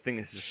 like that thing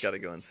has just got to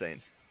go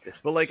insane.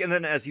 But like, and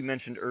then as you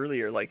mentioned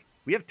earlier, like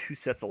we have 2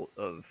 sets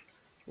of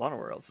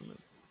Llanowar Elves in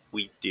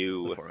We the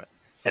do. format.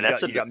 So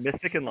And you got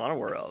Mystic and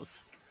Llanowar Elves.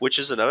 which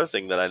is another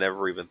thing that I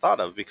never even thought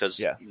of because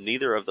Yeah.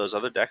 neither of those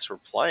other decks were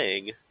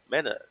playing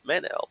mana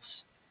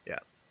elves. Yeah.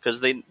 Because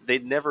they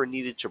never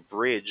needed to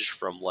bridge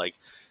from like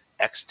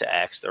X to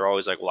X. They're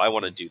always like, well, I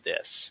want to do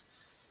this.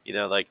 You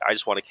know, like I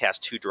just want to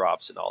cast 2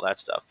 drops and all that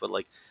stuff. But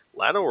like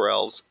Llanowar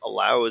Elves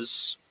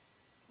allows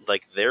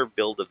like their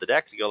build of the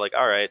deck to go like,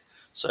 all right,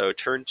 so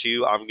turn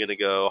 2, I'm gonna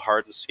go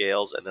Hardened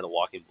Scales and then a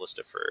Walking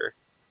Ballista for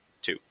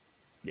 2.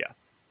 Yeah.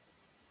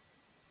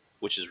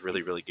 Which is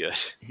really, really good.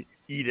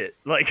 Eat it.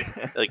 Like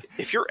Like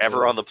if you're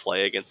ever on the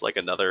play against like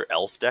another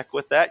elf deck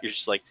with that, you're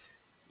just like,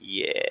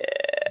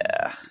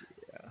 yeah,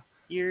 yeah.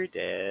 you're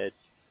dead.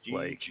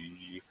 Like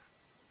GG.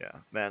 yeah,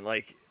 man,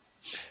 like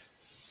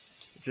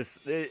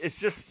it's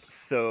just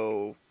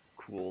so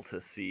cool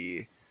to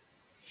see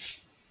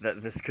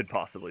that this could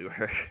possibly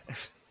work.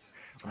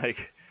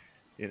 Like,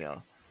 you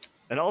know.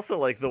 And also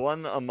like the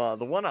one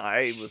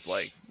I was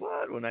like,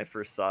 what when I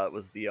first saw it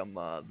was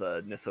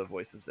the Nissa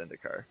Voice of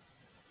Zendikar.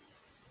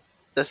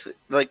 Like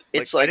Like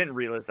it's I like didn't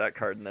realize that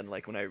card, and then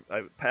like when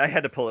I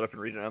had to pull it up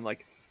and read it, and I'm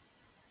like,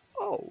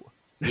 oh,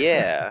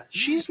 yeah,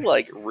 she's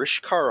like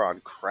Rishkar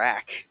on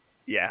crack.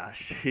 yeah,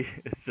 she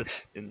is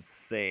just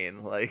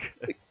insane. Like,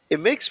 It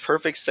makes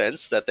perfect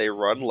sense that they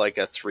run like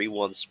a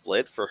 3-1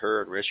 split for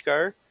her and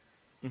Rishkar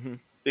hmm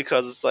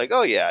because it's like,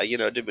 oh yeah, you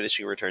know,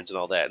 diminishing returns and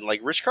all that. And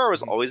like Rishkar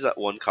was hmm always that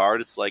one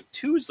card. It's like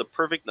 2 is the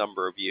perfect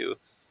number of you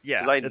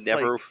because yeah, it's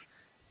like,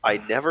 I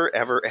never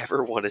ever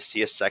ever want to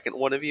see a second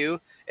one of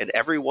you. And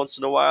every once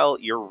in a while,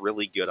 you're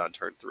really good on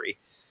turn 3.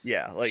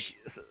 yeah,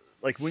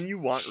 like when you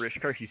want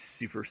Rishkar, he's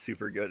super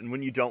super good, and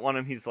when you don't want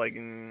him, he's like,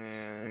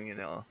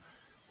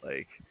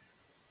 like,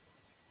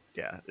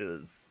 yeah,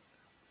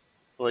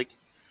 Like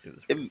it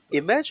was weird, but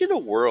imagine a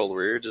world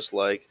where you're just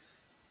like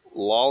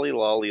lolly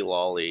lolly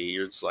lolly.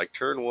 You're just like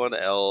turn 1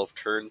 elf,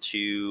 turn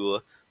 2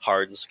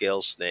 hardened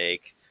scale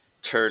snake,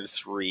 turn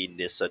 3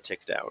 Nissa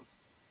tick down.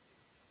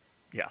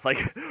 yeah,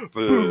 like,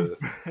 boom.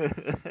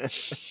 Boo.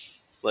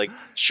 Like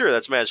sure,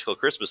 that's magical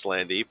Christmas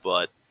landy,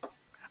 but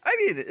I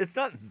mean, it's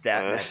not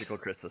that magical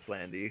Christmas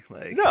Landy.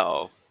 Like,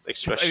 no, I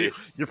especially mean,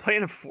 you're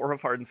playing a 4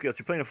 of Hardened Scales,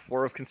 you're playing a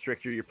 4 of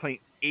Constrictor, you're playing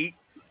 8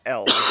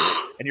 Elves,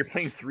 and you're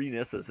playing 3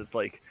 Nissas. It's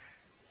like,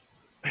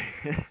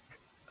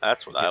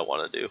 that's what yeah, I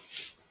want to do.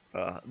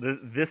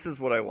 this is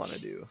what I want to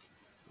do.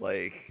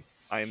 Like,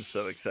 I am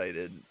so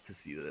excited to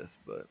see this,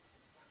 but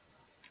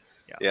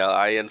yeah. Yeah,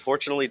 I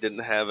unfortunately didn't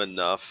have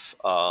enough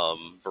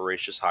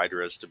voracious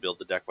hydras to build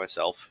the deck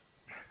myself.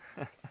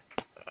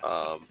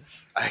 I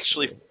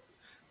actually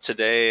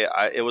today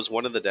it was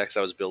one of the decks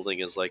I was building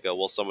is like,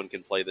 well, someone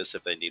can play this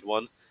if they need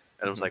one,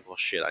 and I was like, well,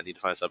 shit, I need to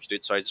find a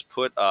substitute. So I just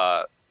put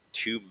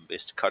 2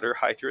 Mist Cutter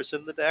hydras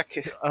in the deck.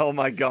 Oh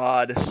my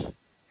god.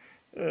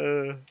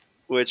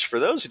 Which, for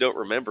those who don't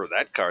remember,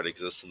 that card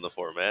exists in the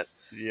format.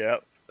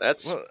 Yep.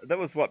 That's Well, that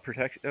was what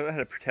protection. That had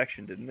a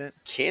protection, didn't it?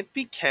 can't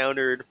be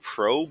countered.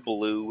 Pro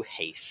blue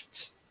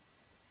haste.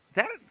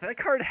 That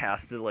card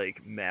has to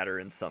like matter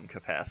in some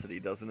capacity,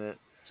 doesn't it?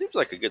 Seems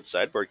like a good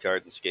sideboard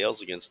card in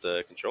scales against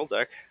a control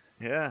deck.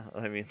 Yeah,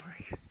 I mean,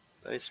 like,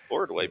 Nice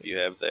board wipe you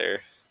have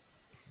there.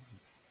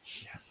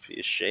 yeah. It'd be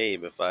a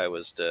shame if I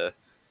was to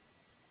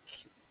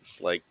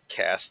like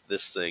cast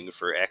this thing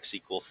for X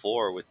equal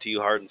 4 with 2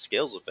 hardened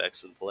scales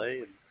effects in play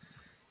and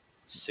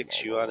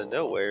 6 you out of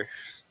nowhere.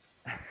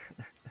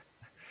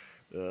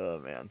 Oh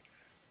man.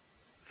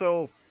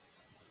 So,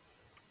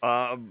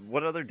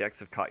 what other decks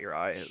have caught your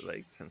eye,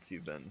 like, since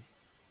you've been,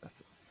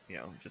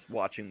 just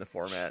watching the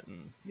format,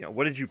 and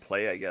what did you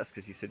play? I guess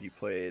because you said you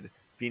played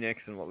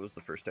Phoenix, and what was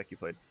the first deck you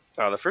played?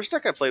 The first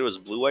deck I played was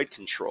Blue White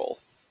Control.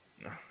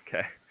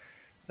 Okay,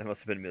 that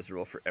must have been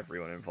miserable for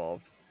everyone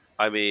involved.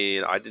 I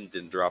mean, I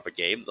didn't drop a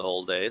game the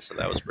whole day, so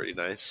that was pretty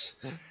nice.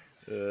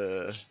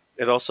 Uh,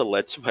 It also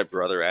led to my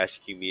brother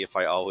asking me if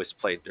I always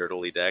played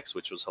Dirtily decks,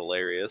 which was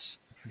hilarious.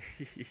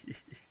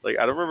 Like,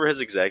 I don't remember his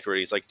exact word.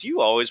 He's like, "Do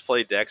you always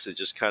play decks that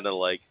just kind of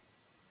like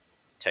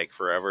take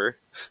forever?"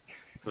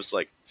 It was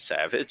like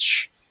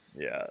savage.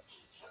 yeah.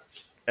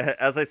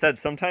 As I said,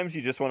 sometimes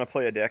you just want to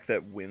play a deck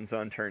that wins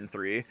on turn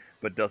 3,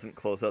 but doesn't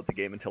close out the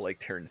game until like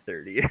turn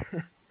 30.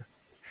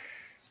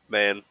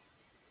 Man,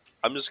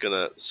 I'm just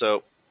gonna.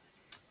 So,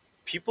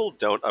 people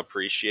don't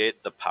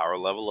appreciate the power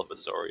level of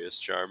Azorius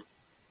Charm.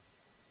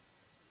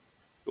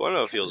 You want to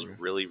know it feels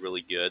really,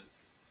 really good?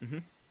 Mm-hmm.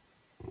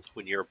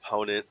 When your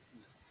opponent,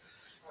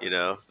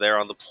 they're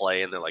on the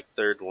play and they're like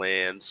third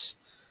lands,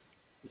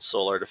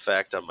 Soul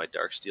Artifact on my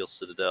Darksteel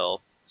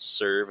Citadel,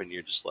 serve, and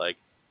you're just like,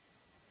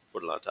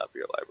 put it on top of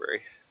your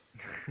library.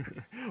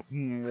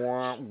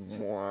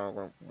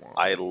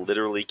 I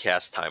literally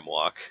cast Time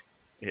Walk.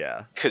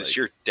 Yeah. Because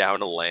you're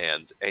down a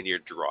land and you're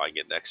drawing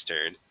it next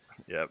turn.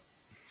 Yep.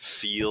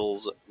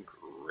 Feels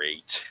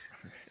great.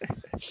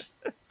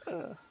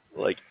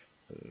 Like,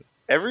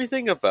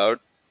 everything about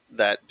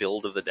that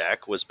build of the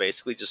deck was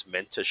basically just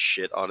meant to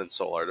shit on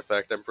Soul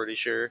Artifact, I'm pretty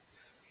sure.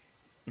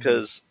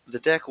 Because the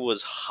deck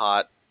was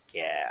hot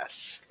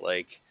gas.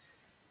 Like,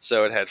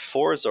 so it had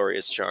 4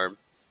 Azorius Charm,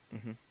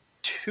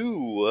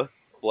 2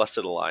 Blessed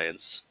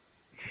Alliance,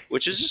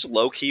 which is just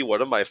low-key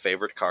one of my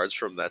favorite cards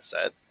from that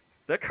set.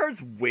 That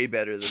card's way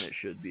better than it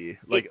should be.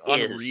 Like, on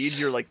read,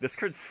 you're like, this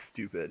card's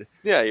stupid.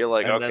 Yeah, you're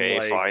like, and okay,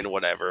 then, fine,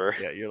 whatever.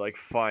 Yeah, you're like,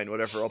 fine,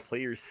 whatever, I'll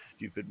play your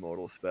stupid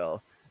modal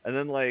spell. And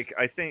then, like,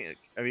 I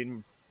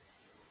mean,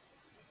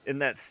 in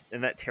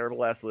that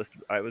terrible ass list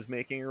I was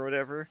making or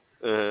whatever,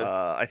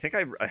 I think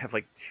I have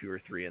like 2 or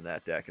 3 in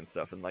that deck and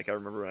stuff. And like, I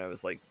remember when I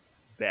was like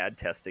bad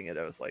testing it,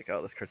 I was like,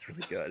 oh, this card's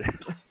really good.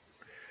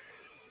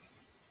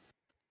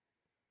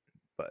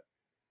 But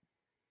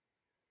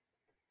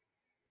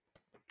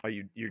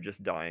you're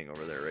just dying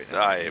over there right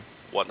now? I'm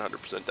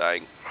 100%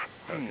 dying.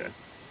 Okay.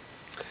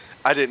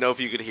 I didn't know if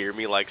you could hear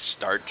me like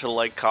start to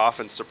like cough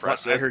and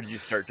suppress it. I heard you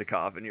start to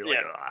cough, and you're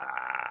like,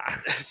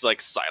 ah. It's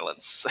like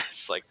silence.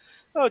 It's like,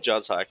 oh,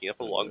 John's hacking up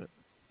a lung.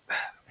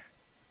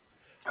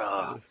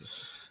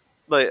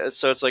 But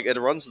so it's like it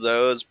runs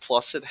those,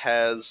 plus it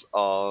has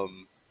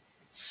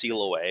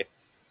Seal Away.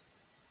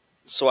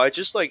 So I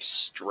just like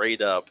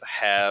straight up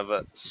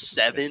have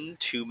 7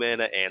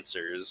 2-mana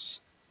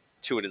answers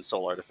to an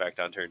Soul Artifact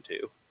on turn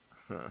 2,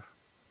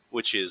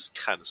 which is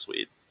kind of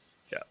sweet.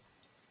 Yeah.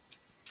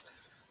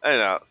 I don't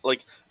know.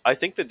 Like, I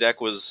think the deck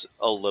was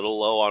a little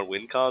low on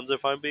win cons,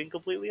 if I'm being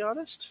completely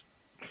honest.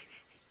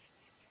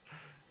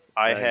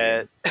 I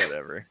had 2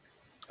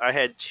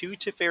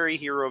 Teferi,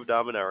 Hero of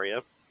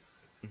Dominaria.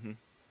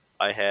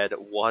 I had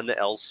 1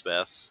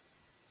 Elspeth.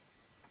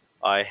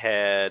 I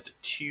had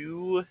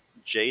 2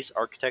 Jace,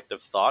 Architect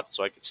of Thought,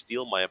 so I could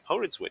steal my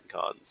opponent's win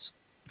cons.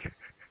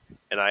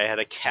 And I had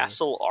a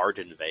Castle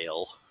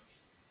Ardenvale.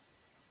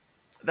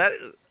 That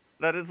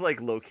is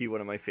like low-key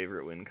one of my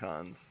favorite win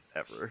cons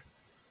ever.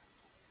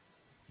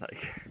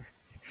 Like,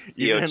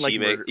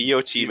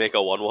 EOT make a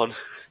 1/1.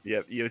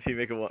 Yep, EOT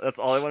make a 1. That's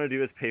all I want to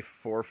do is pay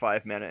 4 or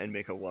 5 mana and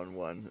make a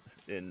 1/1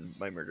 in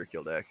my Murder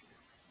Kill deck.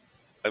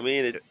 I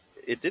mean,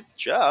 it did the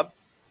job.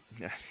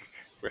 Yeah.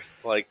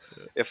 Like,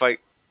 if I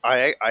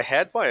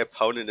had my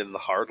opponent in the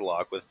hard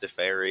lock with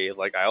Teferi.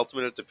 Like, I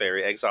ultimated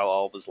Teferi, exile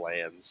all of his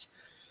lands,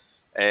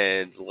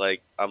 and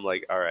like I'm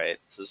like, all right,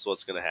 so this is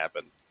what's going to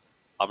happen.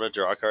 I'm going to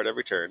draw a card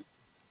every turn.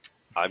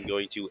 I'm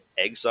going to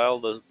exile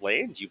the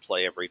land you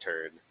play every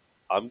turn.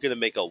 I'm going to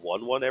make a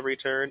 1/1 every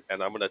turn,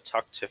 and I'm going to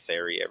tuck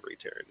Teferi every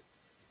turn.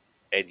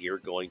 And you're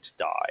going to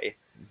die.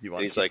 You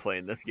want to keep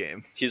playing this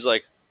game? He's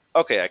like,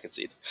 okay, I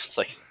concede. It's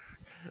like,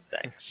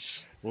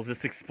 thanks. We'll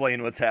just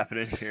explain what's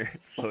happening here.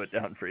 Slow it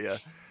down for you.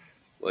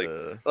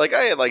 Like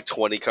I had like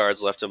 20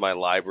 cards left in my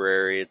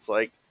library. It's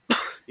like,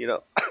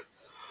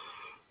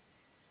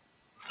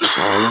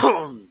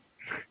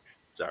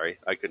 Sorry,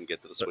 I couldn't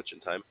get to the Switch in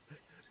time.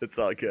 It's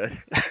all good.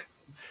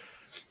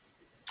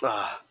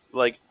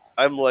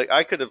 I'm like,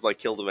 I could have like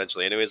killed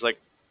eventually. Anyways, like,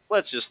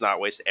 let's just not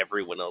waste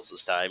everyone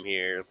else's time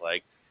here.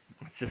 Like,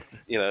 let's just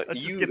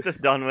get this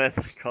done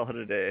with. Call it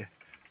a day.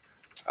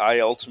 I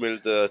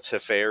ultimated the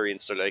Teferi and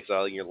started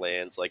exiling your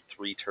lands like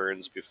 3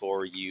 turns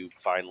before you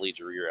finally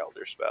drew your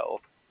Elder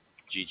Spell.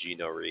 GG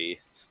no re.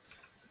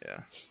 Yeah.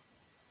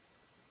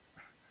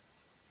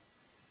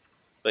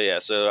 But yeah,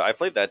 so I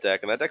played that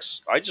deck, and that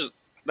deck's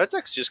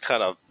just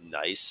kind of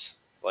nice.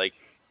 Like,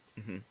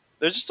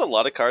 there's just a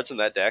lot of cards in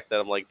that deck that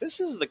I'm like, this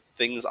is the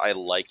things I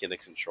like in a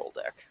control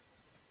deck.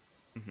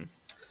 Hmm.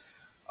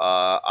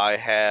 I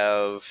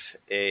have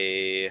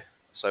a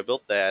so I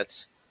built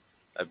that.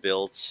 I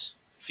built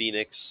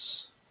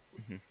Phoenix.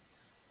 Hmm.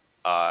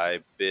 I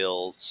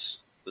built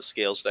the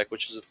Scales deck,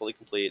 which isn't fully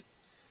complete.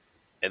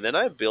 And then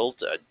I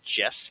built a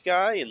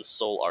Jeskai and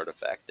Soul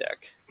Artifact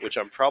deck, which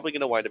I'm probably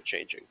going to wind up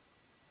changing.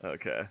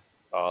 Okay.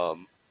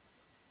 Um,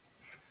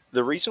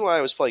 the reason why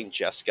I was playing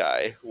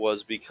Jeskai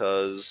was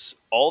because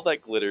all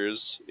that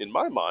glitters, in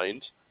my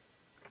mind,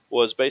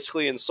 was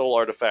basically in Soul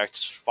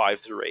Artifact 5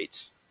 through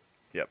 8.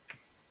 Yep.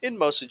 In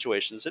most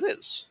situations, it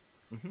is.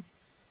 Hmm.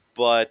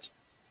 But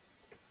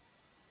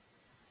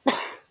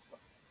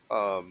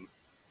um,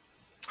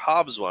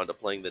 Hobbs wound up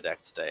playing the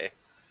deck today,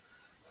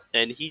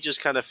 and he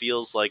just kind of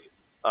feels like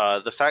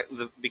the fact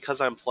that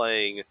because I'm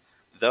playing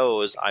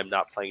those, I'm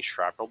not playing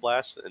Shrapnel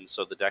Blast, and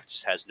so the deck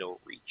just has no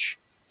reach.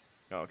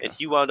 Okay. And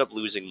he wound up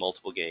losing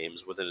multiple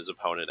games within his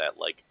opponent at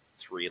like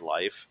 3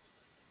 life,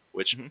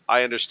 which Hmm.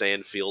 I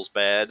understand feels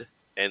bad.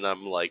 And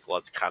I'm like, well,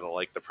 it's kind of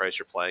like the price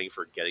you're playing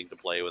for getting to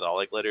play with all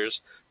like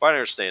glitters, but I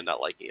understand not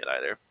liking it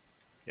either.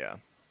 Yeah.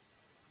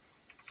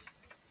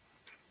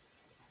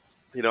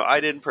 I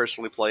didn't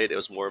personally play it. It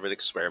was more of an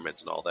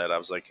experiment and all that. I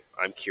was like,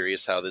 I'm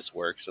curious how this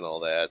works and all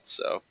that.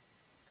 So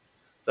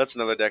that's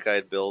another deck I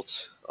had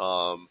built.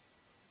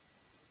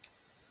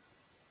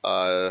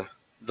 Uh,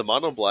 the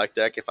mono black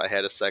deck, if I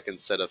had a second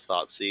set of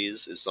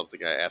Thoughtseize, is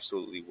something I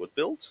absolutely would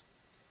build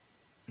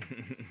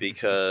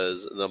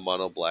because the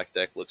mono black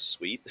deck looks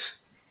sweet.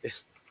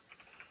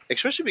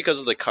 Especially because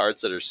of the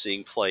cards that are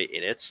seeing play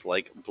in it,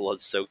 like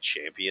Blood Soaked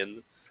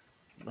Champion.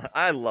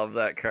 I love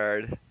that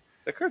card.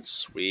 That card's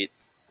sweet.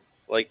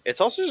 Like,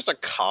 it's also just a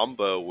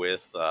combo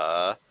with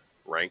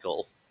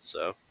Rankle,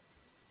 so.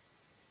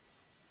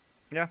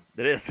 Yeah,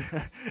 it is.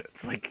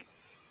 It's like,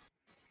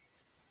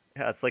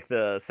 yeah, it's like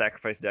the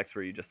sacrifice decks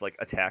where you just like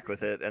attack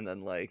with it and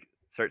then like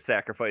start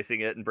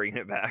sacrificing it and bringing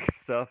it back and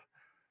stuff.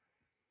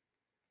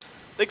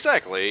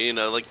 Exactly,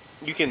 like,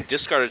 you can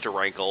discard it to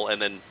Rankle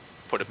and then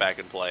put it back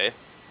in play.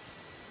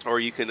 Or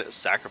you can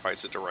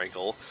sacrifice it to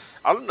Rankle.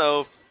 I don't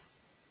know.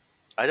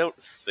 I don't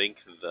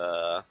think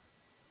the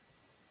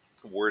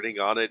wording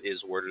on it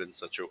is worded in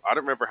such a. I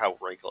don't remember how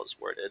Rankle is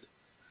worded.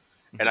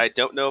 And Hmm. I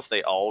don't know if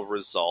they all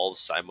resolve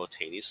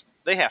simultaneously.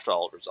 They have to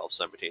all resolve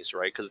simultaneously,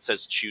 right? Because it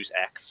says choose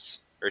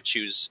X or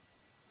choose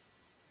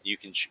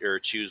or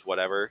choose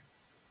whatever.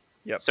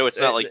 Yep. So it's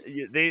not like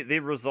They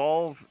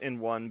resolve in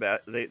one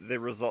they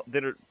resolve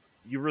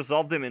you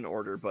resolve them in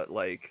order, but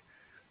like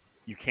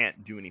you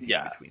can't do anything in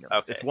yeah, between them.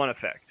 It's okay, one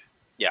effect.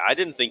 yeah. I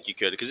didn't think you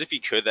could because if you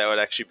could, that would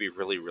actually be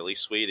really really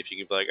sweet. If you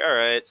could be like, all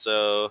right,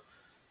 so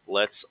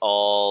let's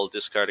all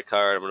discard a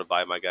card. I'm going to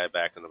buy my guy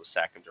back and I'm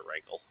sack him to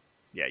Rankle.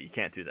 Yeah, you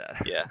can't do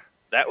that. Yeah,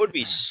 that would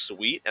be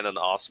sweet and an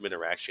awesome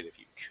interaction if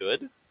you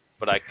could.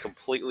 But I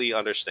completely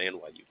understand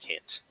why you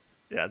can't.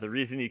 Yeah, the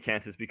reason you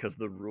can't is because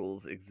the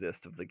rules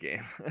exist of the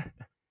game.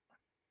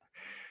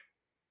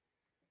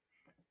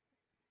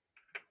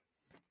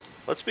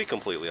 Let's be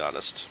completely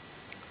honest.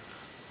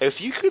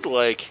 If you could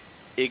like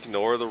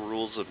ignore the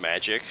rules of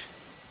Magic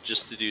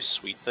just to do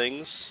sweet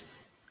things,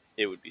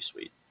 it would be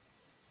sweet.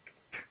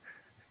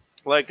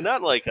 Like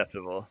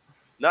Acceptable.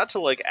 not to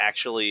like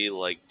actually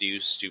like do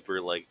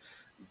super like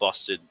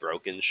busted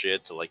broken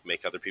shit to like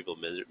make other people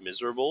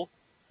miserable.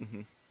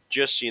 Hmm.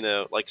 Just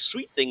like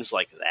sweet things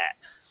like that.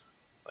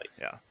 Like,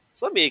 Yeah.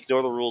 so let me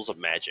ignore the rules of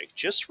Magic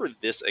just for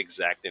this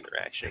exact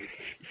interaction.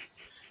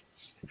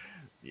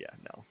 Yeah,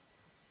 no.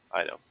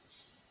 I know.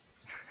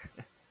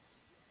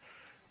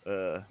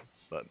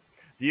 But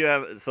do you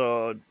have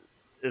so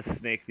is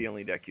Snake the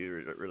only deck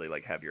you really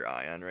like have your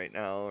eye on right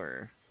now,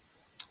 or?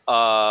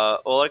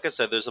 Well, like I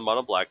said, there's a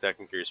mono black deck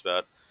I'm curious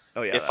about.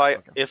 Oh yeah, If that I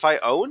okay. if I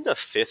owned a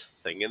fifth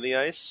thing in the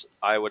ice,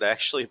 I would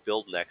actually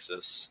build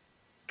Nexus.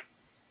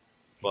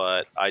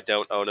 But I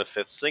don't own a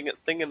fifth thing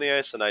in the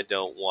ice, and I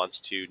don't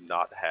want to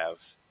not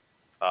have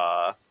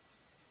uh,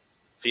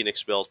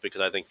 Phoenix built because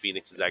I think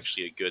Phoenix is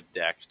actually a good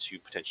deck to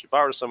potentially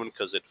borrow someone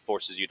because it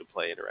forces you to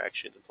play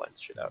interaction and plan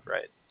the shit out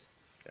right.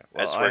 Yeah.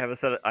 Well, As for I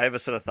have a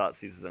set of thought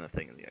seizes and a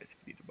thing in the ice if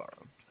you need to borrow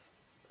them. Just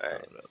all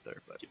throwing right, it out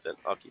there, but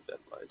I'll keep that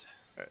in mind.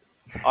 all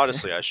right.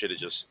 Honestly, I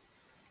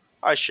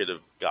should have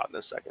gotten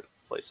a second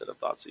playset of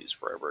Thoughtseize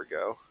forever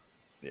ago.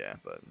 Yeah,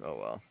 but oh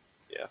well.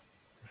 Yeah,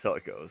 That's how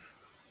it goes.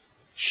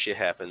 shit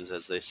happens,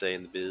 as they say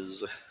in the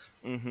biz.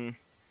 Mm-hmm.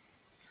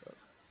 But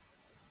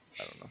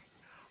I don't know.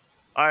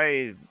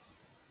 I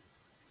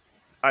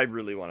I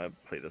really want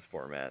to play this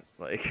format.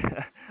 Like,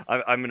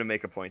 I'm gonna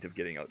make a point of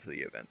getting out to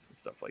the events and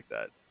stuff like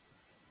that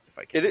if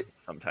I It can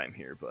sometime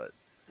here. But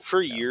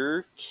For yeah,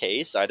 your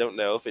case, I don't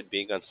know if it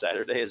being on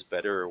Saturday is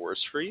better or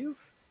worse for you.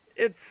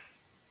 it's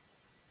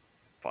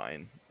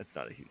fine. It's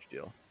not a huge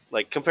deal.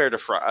 Like compared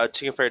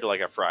to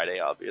like a Friday,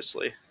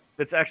 obviously.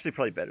 It's actually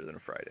probably better than a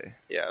Friday.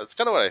 Yeah, that's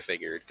kind of what I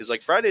figured. Because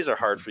like Fridays are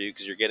hard for you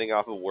because you're getting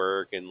off of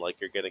work and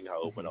like you're getting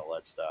home and Mm-hmm. all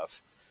that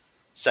stuff.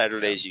 Yeah,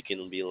 Saturdays you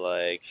can be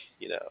like,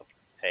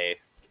 hey,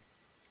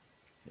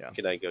 yeah,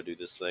 can I go do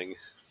this thing?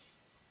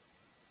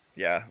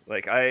 yeah.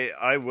 Like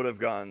I would have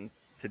gone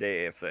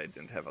today if I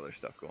didn't have other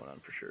stuff going on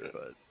for sure.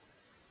 But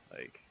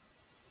like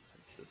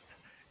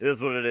it is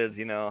what it is,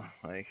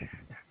 like.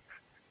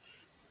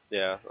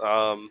 Yeah.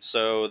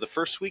 So the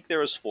first week there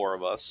was 4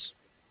 of us.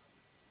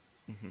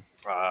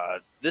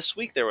 Mhm. This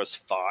week there was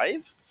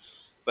 5,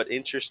 but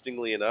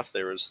interestingly enough,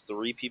 there was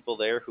 3 people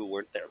there who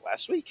weren't there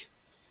last week.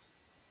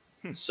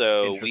 Hmm.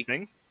 So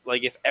Interesting.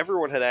 like if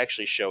everyone had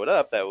actually showed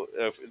up, that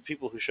if the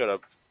people who showed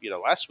up,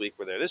 last week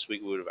were there this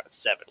week, we would have had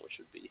 7, which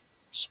would be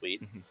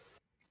sweet. Mhm.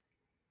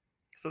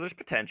 So there's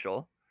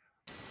potential.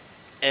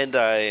 And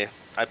I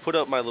put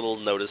up my little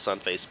notice on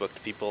Facebook to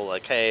people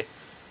like, hey,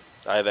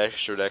 I have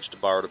extra decks to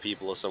borrow to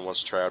people if someone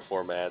wants to try out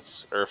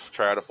formats or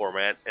try out a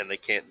format and they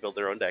can't build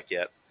their own deck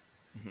yet.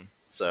 Mhm.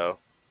 So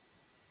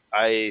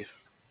I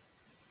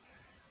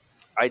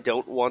I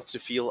don't want to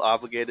feel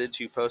obligated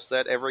to post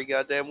that every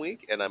goddamn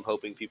week, and I'm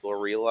hoping people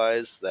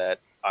realize that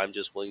I'm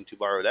just willing to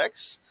borrow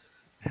decks.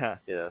 Yeah,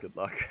 Good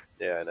luck.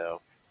 yeah, I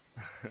know.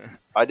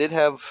 I did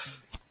have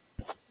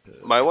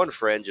my one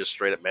friend just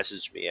straight up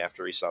messaged me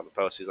after he saw the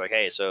post. He's like,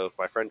 "Hey, so if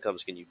my friend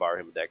comes, can you borrow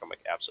him a deck?" I'm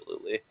like,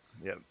 "Absolutely."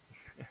 Yep.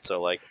 So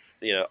like,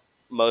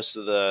 most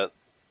of the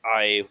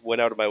I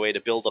went out of my way to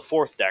build a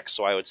 4th deck,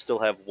 so I would still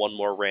have one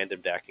more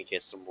random deck in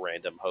case some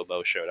random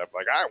hobo showed up.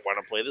 Like, I want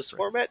to play this Right.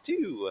 format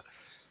too,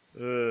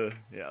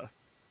 Yeah.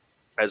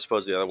 as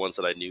opposed to the other ones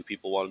that I knew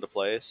people wanted to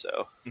play.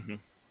 Mhm.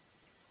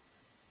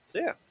 So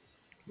yeah,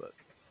 But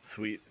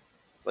sweet,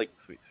 like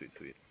sweet, sweet,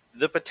 sweet.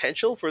 the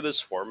potential for this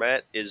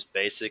format is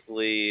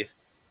basically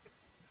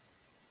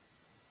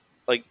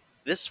like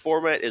this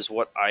format is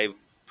what I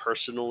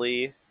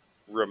personally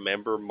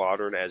remember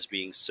Modern as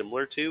being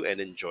similar to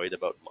and enjoyed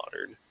about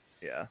Modern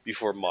Yeah.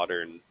 before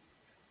Modern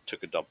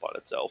took a dump on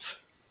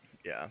itself.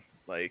 Yeah.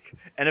 Like,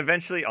 and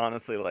eventually,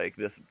 honestly, like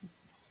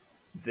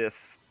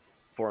this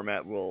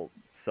format will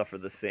suffer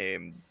the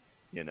same,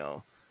 you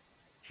know,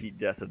 heat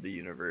death of the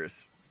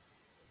universe.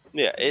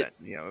 Yeah, it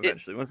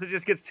Eventually, once it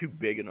just gets too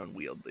big and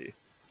unwieldy.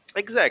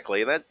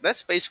 exactly.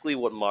 That's basically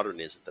what Modern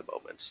is at the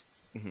moment.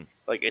 Hmm.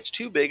 Like it's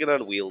too big and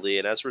unwieldy,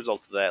 and as a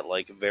result of that,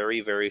 like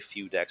very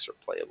few decks are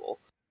playable.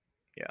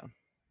 Yeah.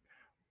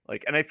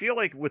 Like, and I feel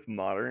like with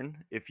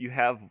modern, if you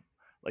have,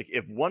 like,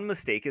 if one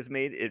mistake is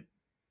made, it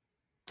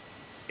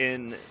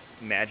in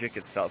Magic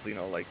itself,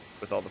 like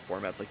with all the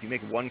formats, like you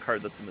make one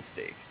card that's a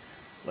mistake,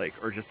 like,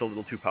 or just a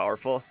little too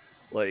powerful,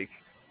 like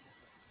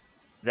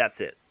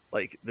that's it.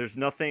 Like, there's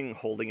nothing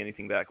holding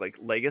anything back. Like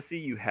Legacy,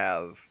 you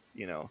have,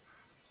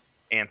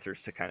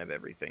 answers to kind of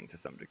everything to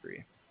some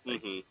degree.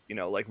 Like, Hmm.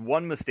 like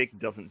one mistake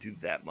doesn't do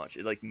that much.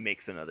 It like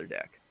makes another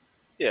deck.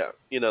 Yeah,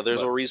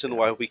 there's a But reason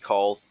why we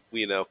call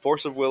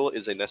Force of Will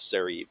is a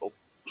necessary evil.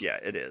 yeah,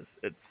 it is.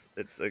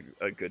 It's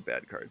a good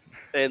bad card.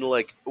 And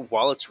like,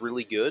 while it's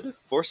really good,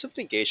 Force of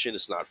Negation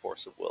is not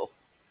Force of Will.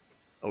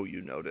 Oh,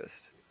 you noticed?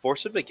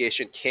 Force of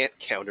Negation can't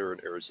counter an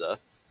Urza.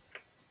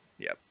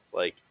 Yep.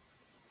 Like,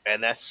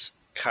 and that's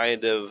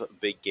kind of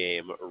big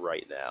game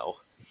right now.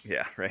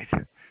 Yeah. Right.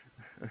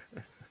 But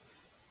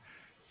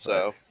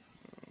So,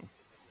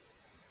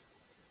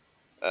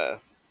 uh,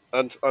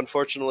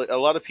 unfortunately, a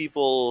lot of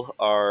people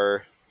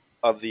are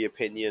of the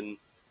opinion,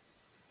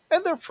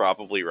 and they're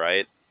probably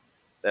right,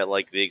 that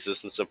like the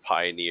existence of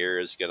Pioneer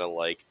is gonna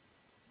like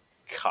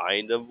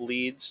kind of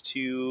leads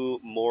to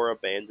more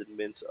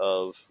abandonment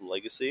of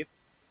Legacy.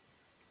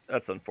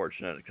 that's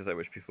unfortunate because I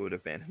wish people would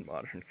abandon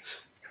modern.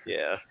 It's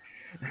Yeah,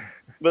 garbage.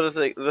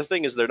 but the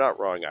thing is, they're not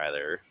wrong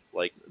either.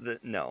 Like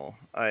No,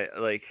 I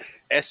like.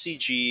 You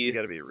SCG,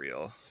 got to be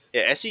real.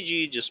 yeah,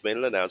 SCG just made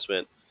an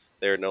announcement.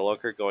 They're no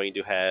longer going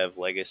to have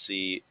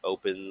Legacy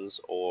opens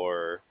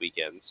or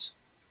weekends,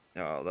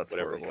 No, that's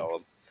whatever they horrible. call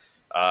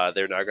them.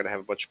 They're not going to have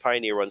a bunch of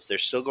Pioneer ones. They're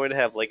still going to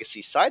have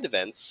Legacy side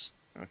events,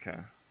 Okay.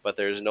 but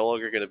there's no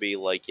longer going to be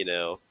like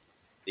the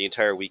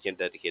entire weekend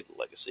dedicated to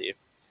Legacy.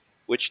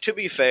 Which, to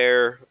be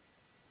fair,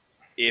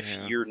 if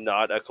Yeah. you're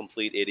not a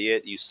complete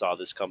idiot, you saw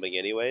this coming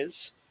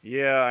anyways.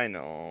 Yeah, I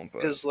know, but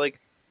Because like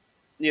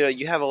you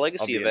have a I'll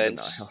Legacy be in event,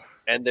 denial.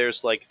 and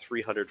there's like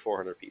 300,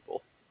 400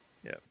 people.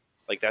 Yeah.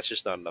 Like that's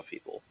just not enough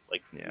people.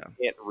 Like you Yeah.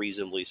 can't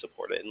reasonably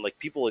support it, and like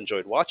people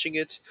enjoyed watching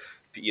it.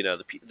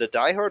 The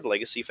diehard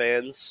Legacy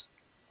fans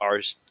are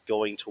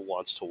going to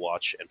want to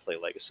watch and play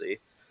Legacy.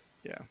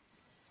 Yeah.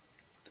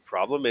 The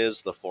problem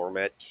is the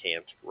format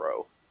can't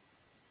grow.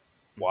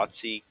 Mhm.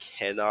 WotC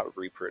cannot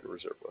reprint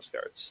reserve list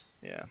cards.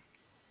 Yeah.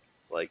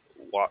 Like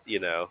what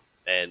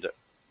and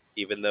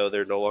even though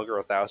they're no longer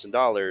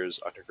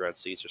 $1,000, underground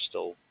seats are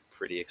still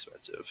pretty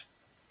expensive.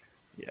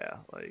 Yeah.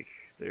 Like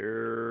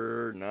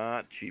they're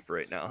not cheap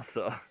right now,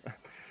 so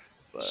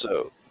but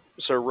So,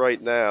 so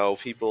right now,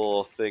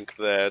 people think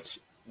that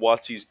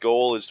WotC's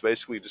goal is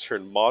basically to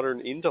turn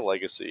Modern into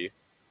Legacy,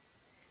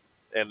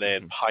 and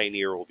then mhm.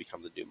 Pioneer will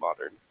become the new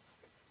Modern.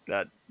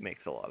 That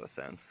makes a lot of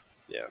sense.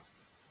 Yeah,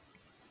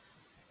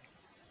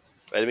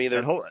 I mean,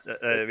 And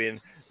I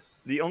mean,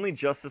 the only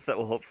justice that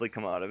will hopefully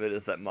come out of it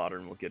is that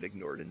modern will get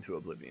ignored into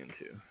oblivion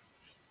too.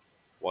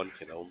 one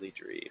can only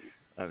dream.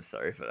 I'm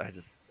sorry, but I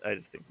just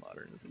think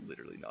modern is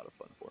literally not a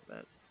fun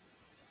format.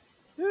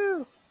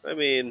 Yeah, I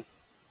mean,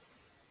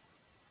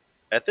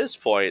 at this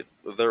point,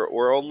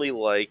 we're only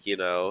like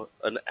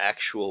an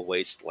actual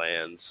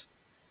wasteland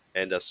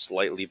and a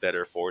slightly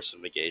better Force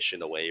of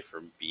Negation away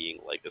from being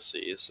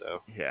Legacy.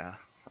 So, Yeah.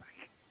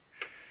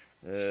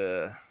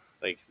 Uh,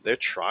 like, they're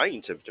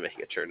trying to make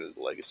it turn into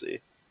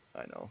Legacy.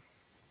 I know.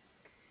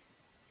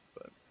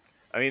 But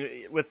I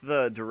mean, with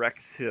the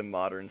direct to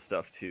modern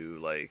stuff too,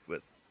 like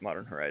with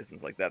Modern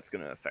Horizons, like that's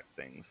going to affect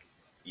things,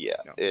 Yeah,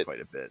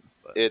 quite a bit.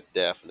 But it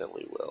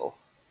definitely will.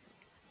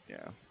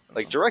 yeah,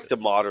 Like, direct to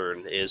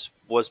modern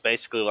was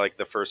basically like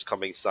the first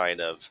coming sign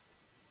of,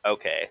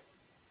 okay,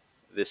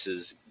 this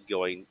is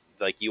going,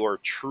 like, you are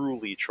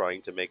truly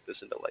trying to make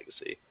this into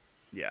Legacy.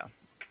 yeah,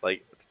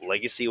 Like,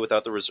 Legacy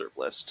without the reserve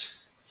list,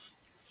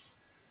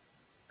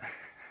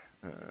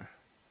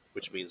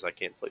 which means I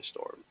can't play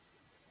Storm.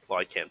 Well,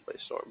 I can play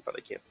Storm, but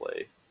I can't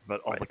play.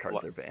 but all the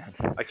cards are banned.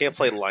 I can't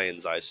play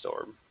Lion's Eye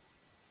Storm,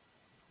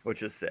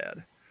 which is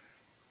sad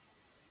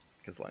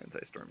because Lion's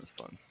Eye Storm is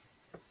fun.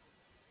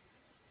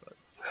 But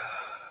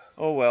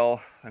oh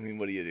well, I mean,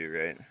 what do you do,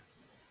 right?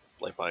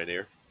 Play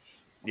Pioneer.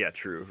 Yeah,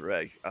 true.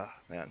 Right. Oh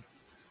man,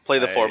 Play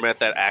the format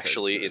that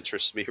actually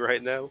interests me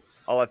right now.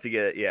 I'll have to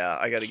get. Yeah,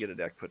 I got to get a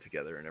deck put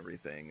together and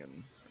everything, and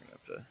I'm gonna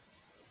have to,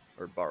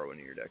 or borrow one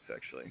of your decks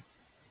actually.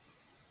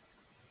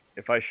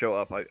 If I show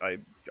up,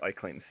 I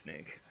claim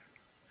Snake.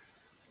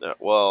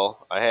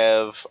 Well,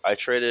 I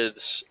traded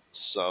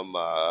some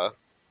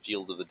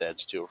Field of the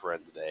Deads to a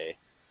friend today,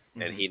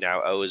 and he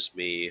now owes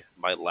me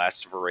my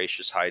last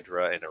Voracious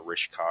Hydra and a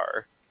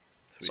Rishkar,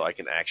 so I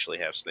can actually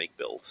have Snake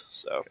built.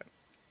 So, okay.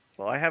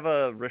 Well, I have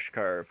a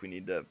Rishkar if we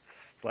need to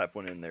slap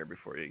one in there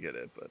before you get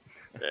it, but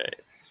right.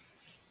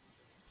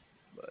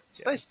 But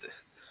it's nice to,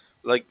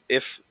 like,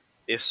 if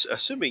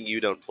assuming you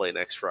don't play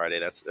next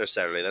Friday, or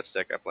Saturday, that's the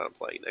deck I plan on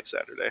playing next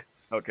Saturday.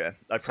 Okay,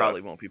 I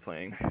probably won't be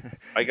playing.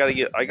 I gotta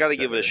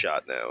give it a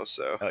shot now.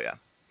 So, oh yeah,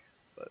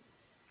 but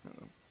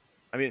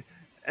I mean,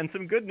 and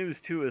some good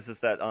news too is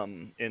that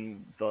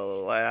in the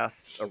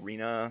last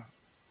arena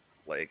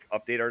like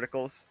update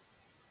articles,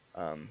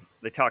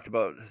 they talked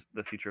about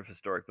the future of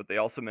Historic, but they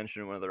also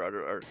mentioned in one of their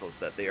other articles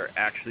that they are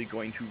actually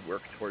going to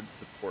work towards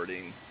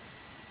supporting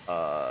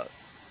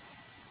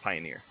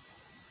Pioneer.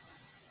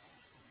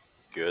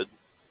 Good.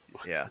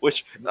 Yeah.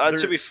 Which,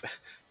 to be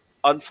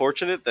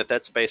unfortunate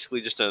that's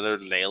basically just another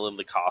nail in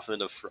the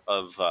coffin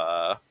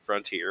of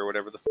Frontier or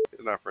whatever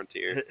not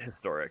Frontier.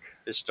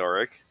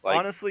 Historic. Like,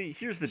 honestly,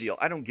 here's the deal.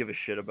 I don't give a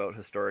shit about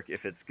Historic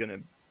if it's gonna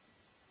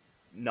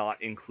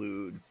not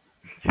include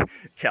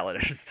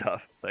Kaladesh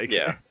stuff. Like,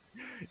 yeah.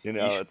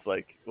 It's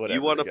like whatever.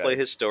 You want to play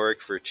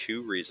Historic for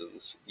two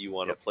reasons. You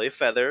want to play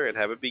Feather and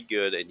have it be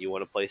good, and you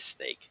want to play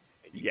Snake.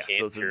 And you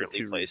can't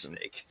currently play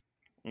Snake.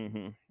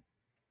 Mm-hmm.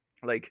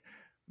 Like,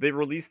 they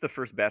released the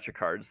first batch of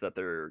cards that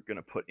they're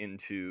gonna put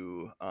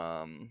into,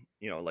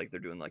 like they're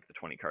doing like the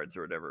 20 cards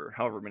or whatever,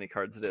 however many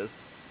cards it is.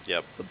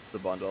 Yep. The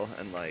bundle,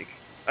 and like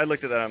I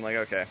looked at that, I'm like,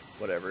 okay,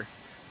 whatever.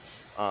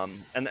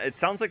 And it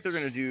sounds like they're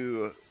gonna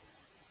do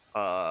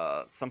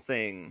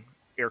something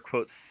air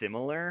quotes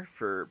similar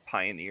for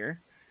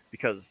Pioneer,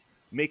 because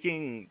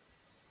making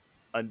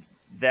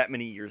that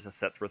many years of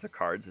sets worth of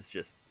cards is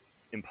just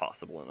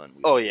impossible and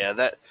unweavable. Oh yeah,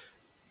 that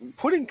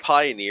putting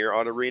Pioneer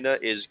on Arena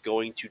is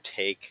going to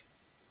take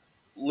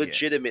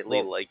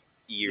legitimately like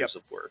years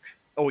of work.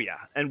 Oh yeah,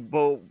 and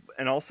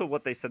also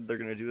what they said they're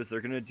going to do is they're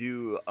going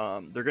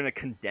to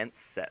condense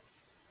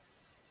sets.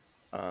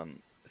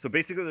 So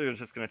basically they're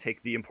just going to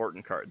take the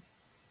important cards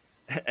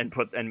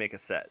and make a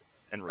set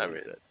and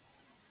release it.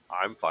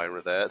 I'm fine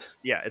with that.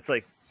 Yeah, it's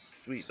like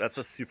sweet. That's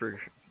a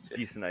super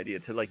decent idea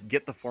to like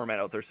get the format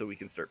out there so we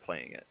can start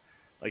playing it.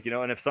 Like,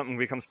 and if something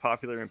becomes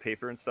popular in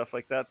paper and stuff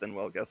like that, then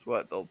well, guess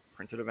what? They'll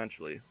print it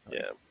eventually.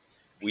 Yeah.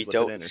 We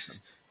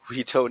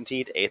don't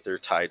need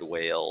Aethertide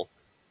Whale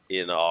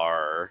in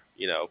our,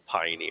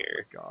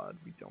 Pioneer. Oh God,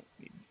 we don't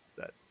need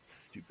that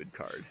stupid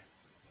card.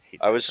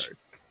 I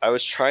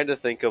was trying to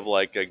think of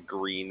like a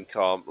green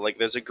like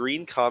there's a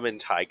green common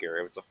tiger.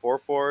 If it's a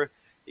 4/4,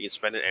 you can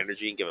spend an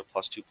energy and give it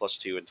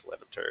 +2/+2 until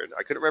end of turn.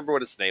 I couldn't remember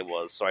what its name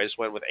was, so I just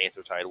went with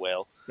Aethertide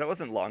Whale. That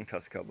wasn't Long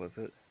Tusk Cub, was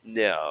it?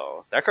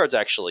 No, that card's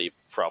actually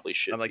probably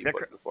should be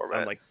put in the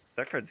format. I'm like,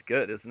 that card's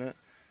good, isn't it?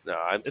 No,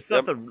 it's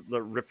not the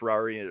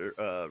Riprarian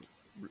or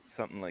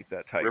something like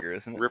that tiger,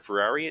 isn't it?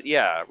 Riprarian?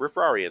 Yeah,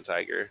 Riprarian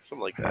tiger,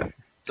 something like that.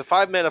 It's a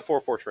 5-mana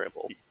 4/4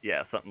 trample.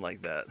 Yeah, something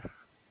like that.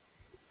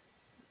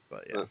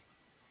 But yeah.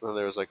 And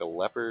there was like a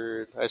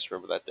leopard. I just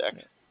remember that deck.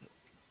 Yeah.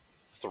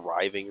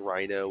 Thriving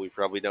Rhino. We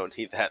probably don't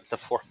need that in the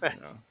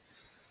format. No.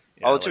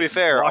 Yeah, although, to be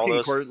fair, all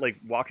those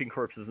walking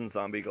corpses and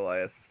zombie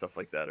Goliaths and stuff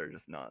like that are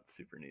just not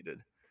super needed.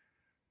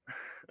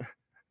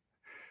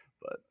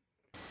 But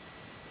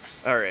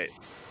all right,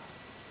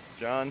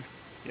 John,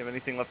 you have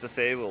anything left to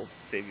say? We'll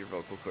save your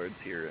vocal cords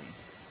here and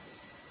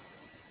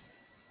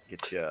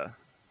get you.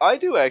 I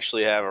do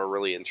actually have a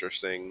really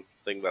interesting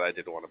thing that I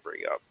did want to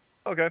bring up.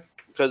 Okay.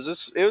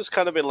 Because it was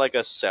kind of been like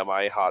a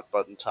semi-hot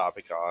button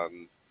topic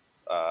on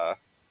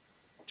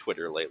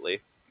Twitter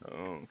lately.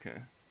 Oh,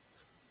 okay.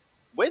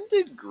 When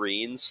did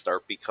green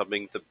start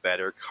becoming the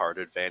better card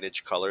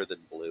advantage color than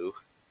blue?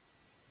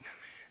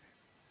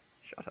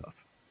 Shut up.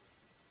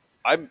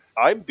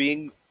 I'm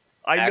being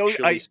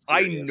actually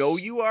I know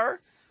serious. you are.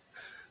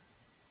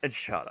 And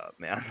shut up,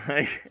 man.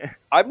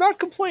 I'm not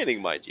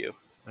complaining, mind you.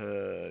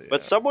 But Yeah.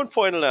 someone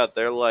pointed out,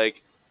 they're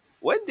like,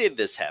 when did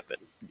this happen?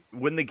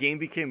 When the game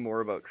became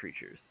more about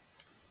creatures.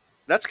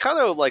 That's kind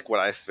of like what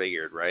I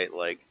figured, right?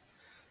 Like,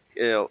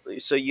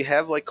 so you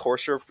have like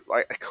Courser of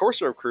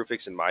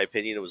Krufix, in my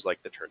opinion, it was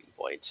like the turning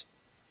point.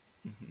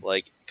 Mm-hmm.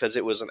 Like, because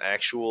it was an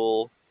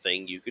actual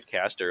thing you could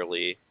cast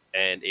early,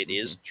 and it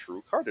Mm-hmm. is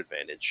true card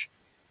advantage.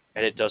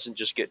 And it Mm-hmm. doesn't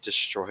just get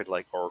destroyed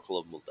like Oracle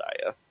of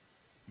Muldaya.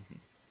 Mm-hmm.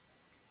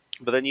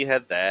 But then you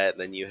had that,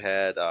 and then you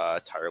had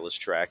Tireless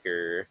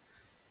Tracker,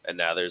 and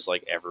now there's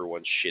like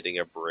everyone shitting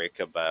a brick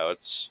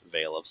about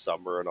Veil of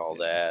Summer and all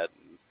Yeah. that.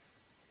 And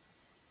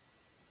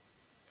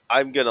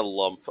I'm gonna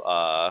lump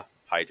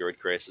Hydroid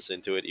Crisis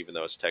into it, even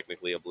though it's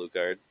technically a blue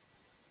card.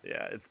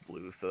 Yeah, it's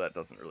blue, so that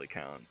doesn't really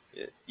count.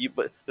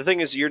 But the thing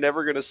is, you're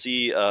never gonna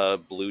see a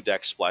blue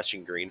deck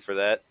splashing green for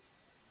that.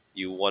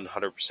 You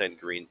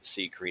 100%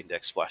 see green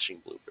deck splashing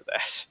blue for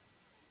that.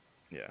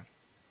 Yeah.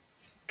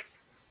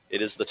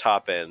 It is the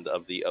top end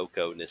of the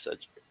Oko Nissa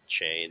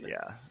chain.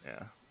 Yeah.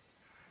 Yeah.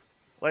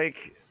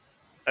 Like,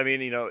 I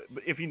mean,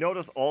 if you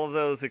notice all of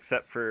those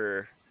except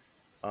for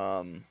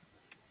um,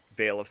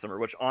 Veil of Summer,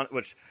 which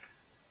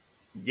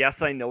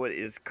yes, I know it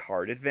is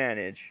card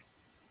advantage,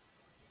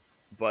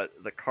 but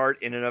the card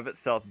in and of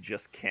itself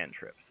just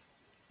cantrips,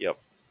 Yep,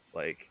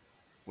 like,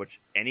 which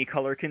any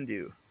color can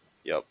do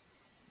yep.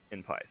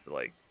 in Pi. So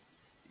like,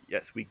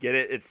 yes, we get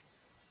it. It's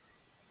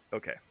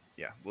okay.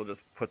 Yeah, we'll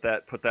just put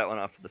that one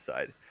off to the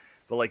side.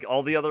 But like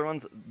all the other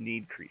ones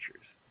need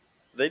creatures.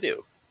 They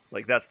do.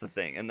 Like that's the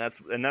thing, and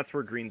that's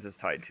where greens is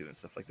tied to and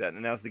stuff like that.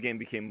 And as the game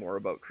became more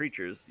about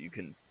creatures, you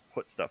can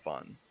put stuff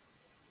on,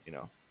 you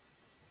know,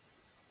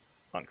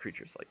 on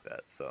creatures like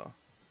that. So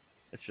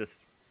it's just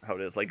how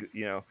it is. Like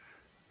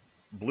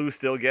blue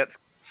still gets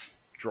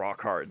draw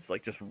cards,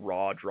 like just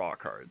raw draw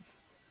cards.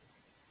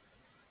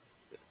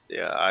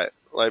 Yeah, I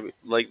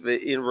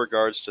in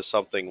regards to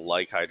something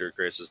like Hydroid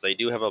Crisis, they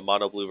do have a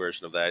mono blue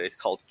version of that. It's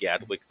called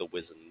Gadwick the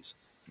Wizened.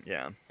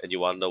 Yeah, And you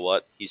want to know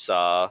what? He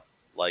saw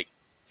like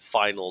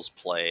finals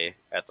play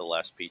at the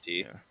last PT.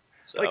 yeah.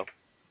 So Like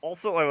I want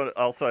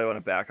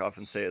to back off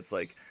and say it's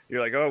like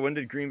you're like, oh, when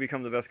did green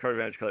become the best card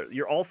advantage color?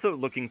 You're also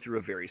looking through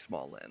a very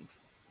small lens.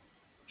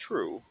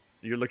 true.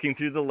 You're looking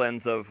through the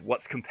lens of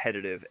what's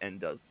competitive and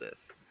does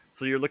this.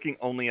 So you're looking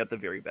only at the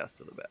very best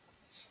of the best.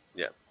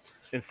 Yeah.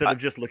 Instead I, of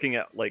just looking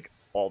at like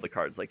all the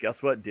cards. Like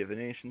guess what?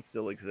 Divination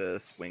still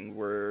exists, winged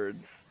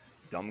words,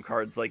 dumb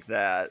cards like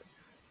that,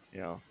 you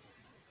know.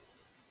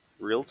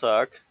 real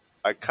talk.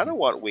 I kind Mhm. of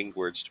want Winged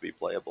Words to be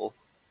playable.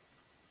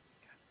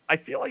 I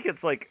feel like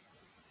it's like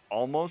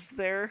almost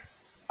there.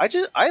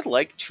 I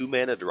like 2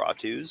 mana draw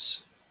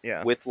twos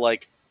Yeah. with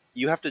like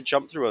you have to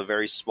jump through a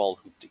very small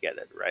hoop to get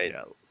it, right?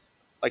 Yeah.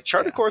 Like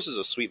Chart of Yeah. Course is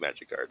a sweet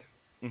magic card.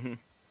 hmm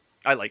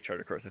I like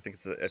Charter Course. I think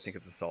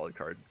it's a solid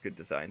card. Good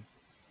design.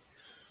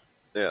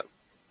 Yeah.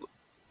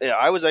 Yeah,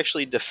 I was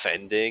actually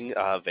defending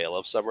Veil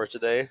of Summer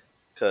today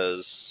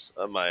because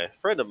my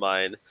friend of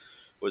mine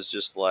was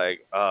just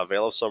like,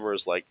 Veil of Summer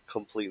is like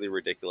completely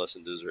ridiculous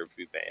and deserved to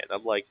be banned.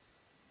 I'm like,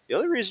 the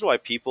only reason why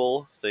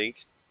people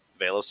think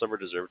Veil of Summer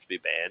deserved to be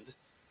banned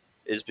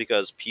is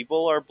because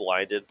people are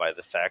blinded by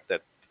the fact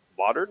that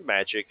modern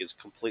magic is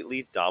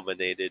completely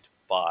dominated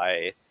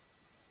by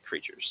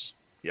creatures.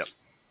 Yep.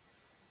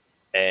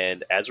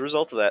 And as a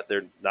result of that,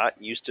 they're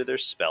not used to their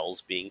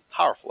spells being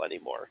powerful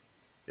anymore.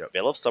 Yep.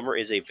 Veil of Summer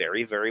is a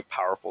very, very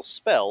powerful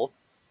spell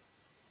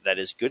that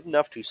is good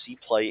enough to see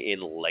play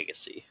in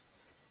Legacy.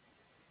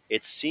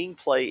 It's seeing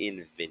play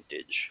in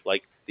Vintage.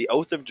 Like, the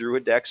Oath of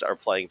Druid decks are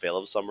playing Veil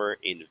of Summer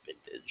in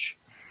Vintage.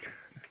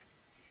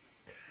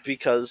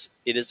 Because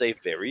it is a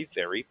very,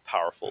 very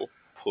powerful,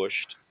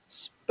 pushed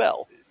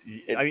spell.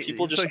 I And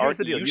people mean, so just here's aren't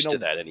the deal. used to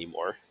that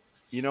anymore.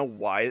 You know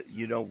why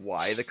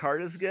the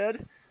card is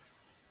good?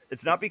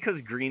 It's not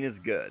because green is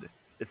good.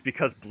 It's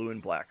because blue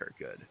and black are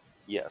good.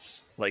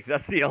 Yes. Like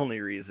that's the only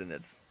reason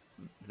it's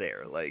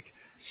there. Like,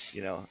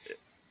 you know,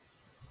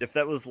 if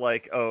that was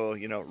like, oh,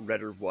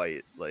 red or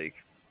white, like,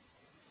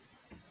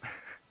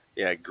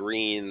 Yeah,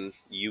 green,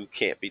 you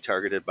can't be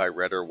targeted by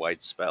red or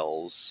white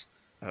spells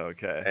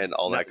okay, and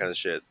all now, that kind of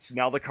shit.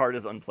 now the card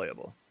is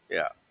unplayable.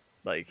 Yeah.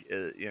 Like,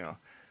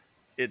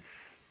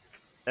 it's,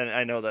 and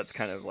I know that's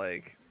kind of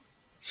like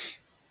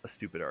a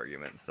stupid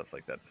argument and stuff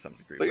like that to some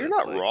degree, But but you're it's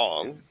not like,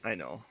 wrong. I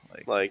know,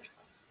 like, Like,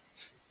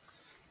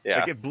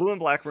 yeah, if blue and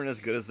black weren't as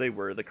good as they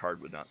were, the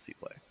card would not see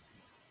play.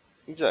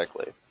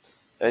 exactly.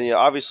 And yeah,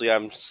 obviously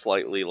I'm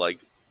slightly like,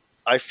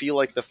 I feel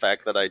like the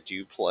fact that I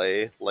do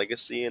play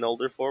Legacy in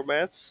older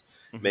formats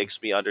Mm-hmm.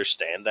 makes me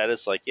understand that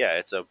it's like, yeah,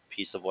 it's a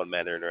piece of 1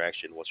 mana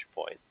interaction. What's your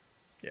point?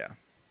 Yeah,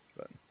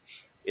 but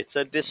It's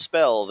a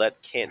dispel that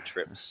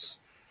cantrips.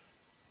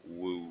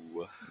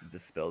 Woo. the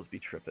spells be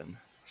tripping.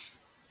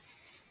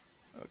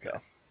 Okay, Yeah.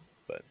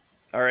 but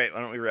all right, why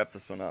don't we wrap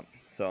this one up?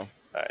 So, All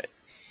right.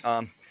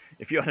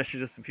 if you want to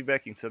shoot us some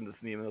feedback, you can send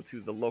us an email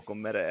to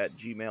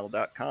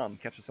thelocalmeta@gmail.com.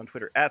 Catch us on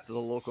Twitter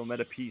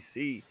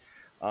 @thelocalmetapc.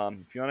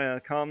 If you want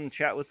to come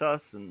chat with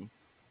us and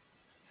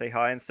say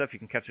hi and stuff, you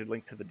can catch a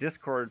link to the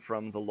Discord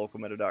from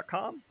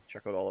thelocalmeta.com.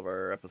 Check out all of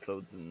our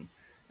episodes and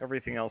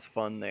everything else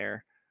fun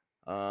there.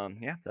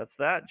 Yeah, that's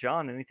that.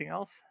 John, anything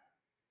else?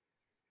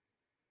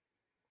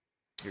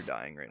 You're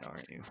dying right now,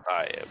 aren't you?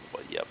 I am,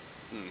 but yep.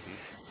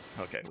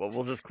 Mm-hmm. Okay, well,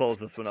 we'll just close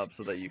this one up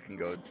so that you can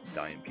go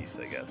die in peace,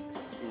 I guess.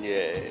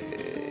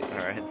 Yay.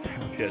 All right,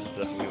 sounds good.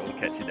 So we will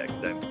catch you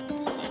next time.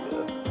 See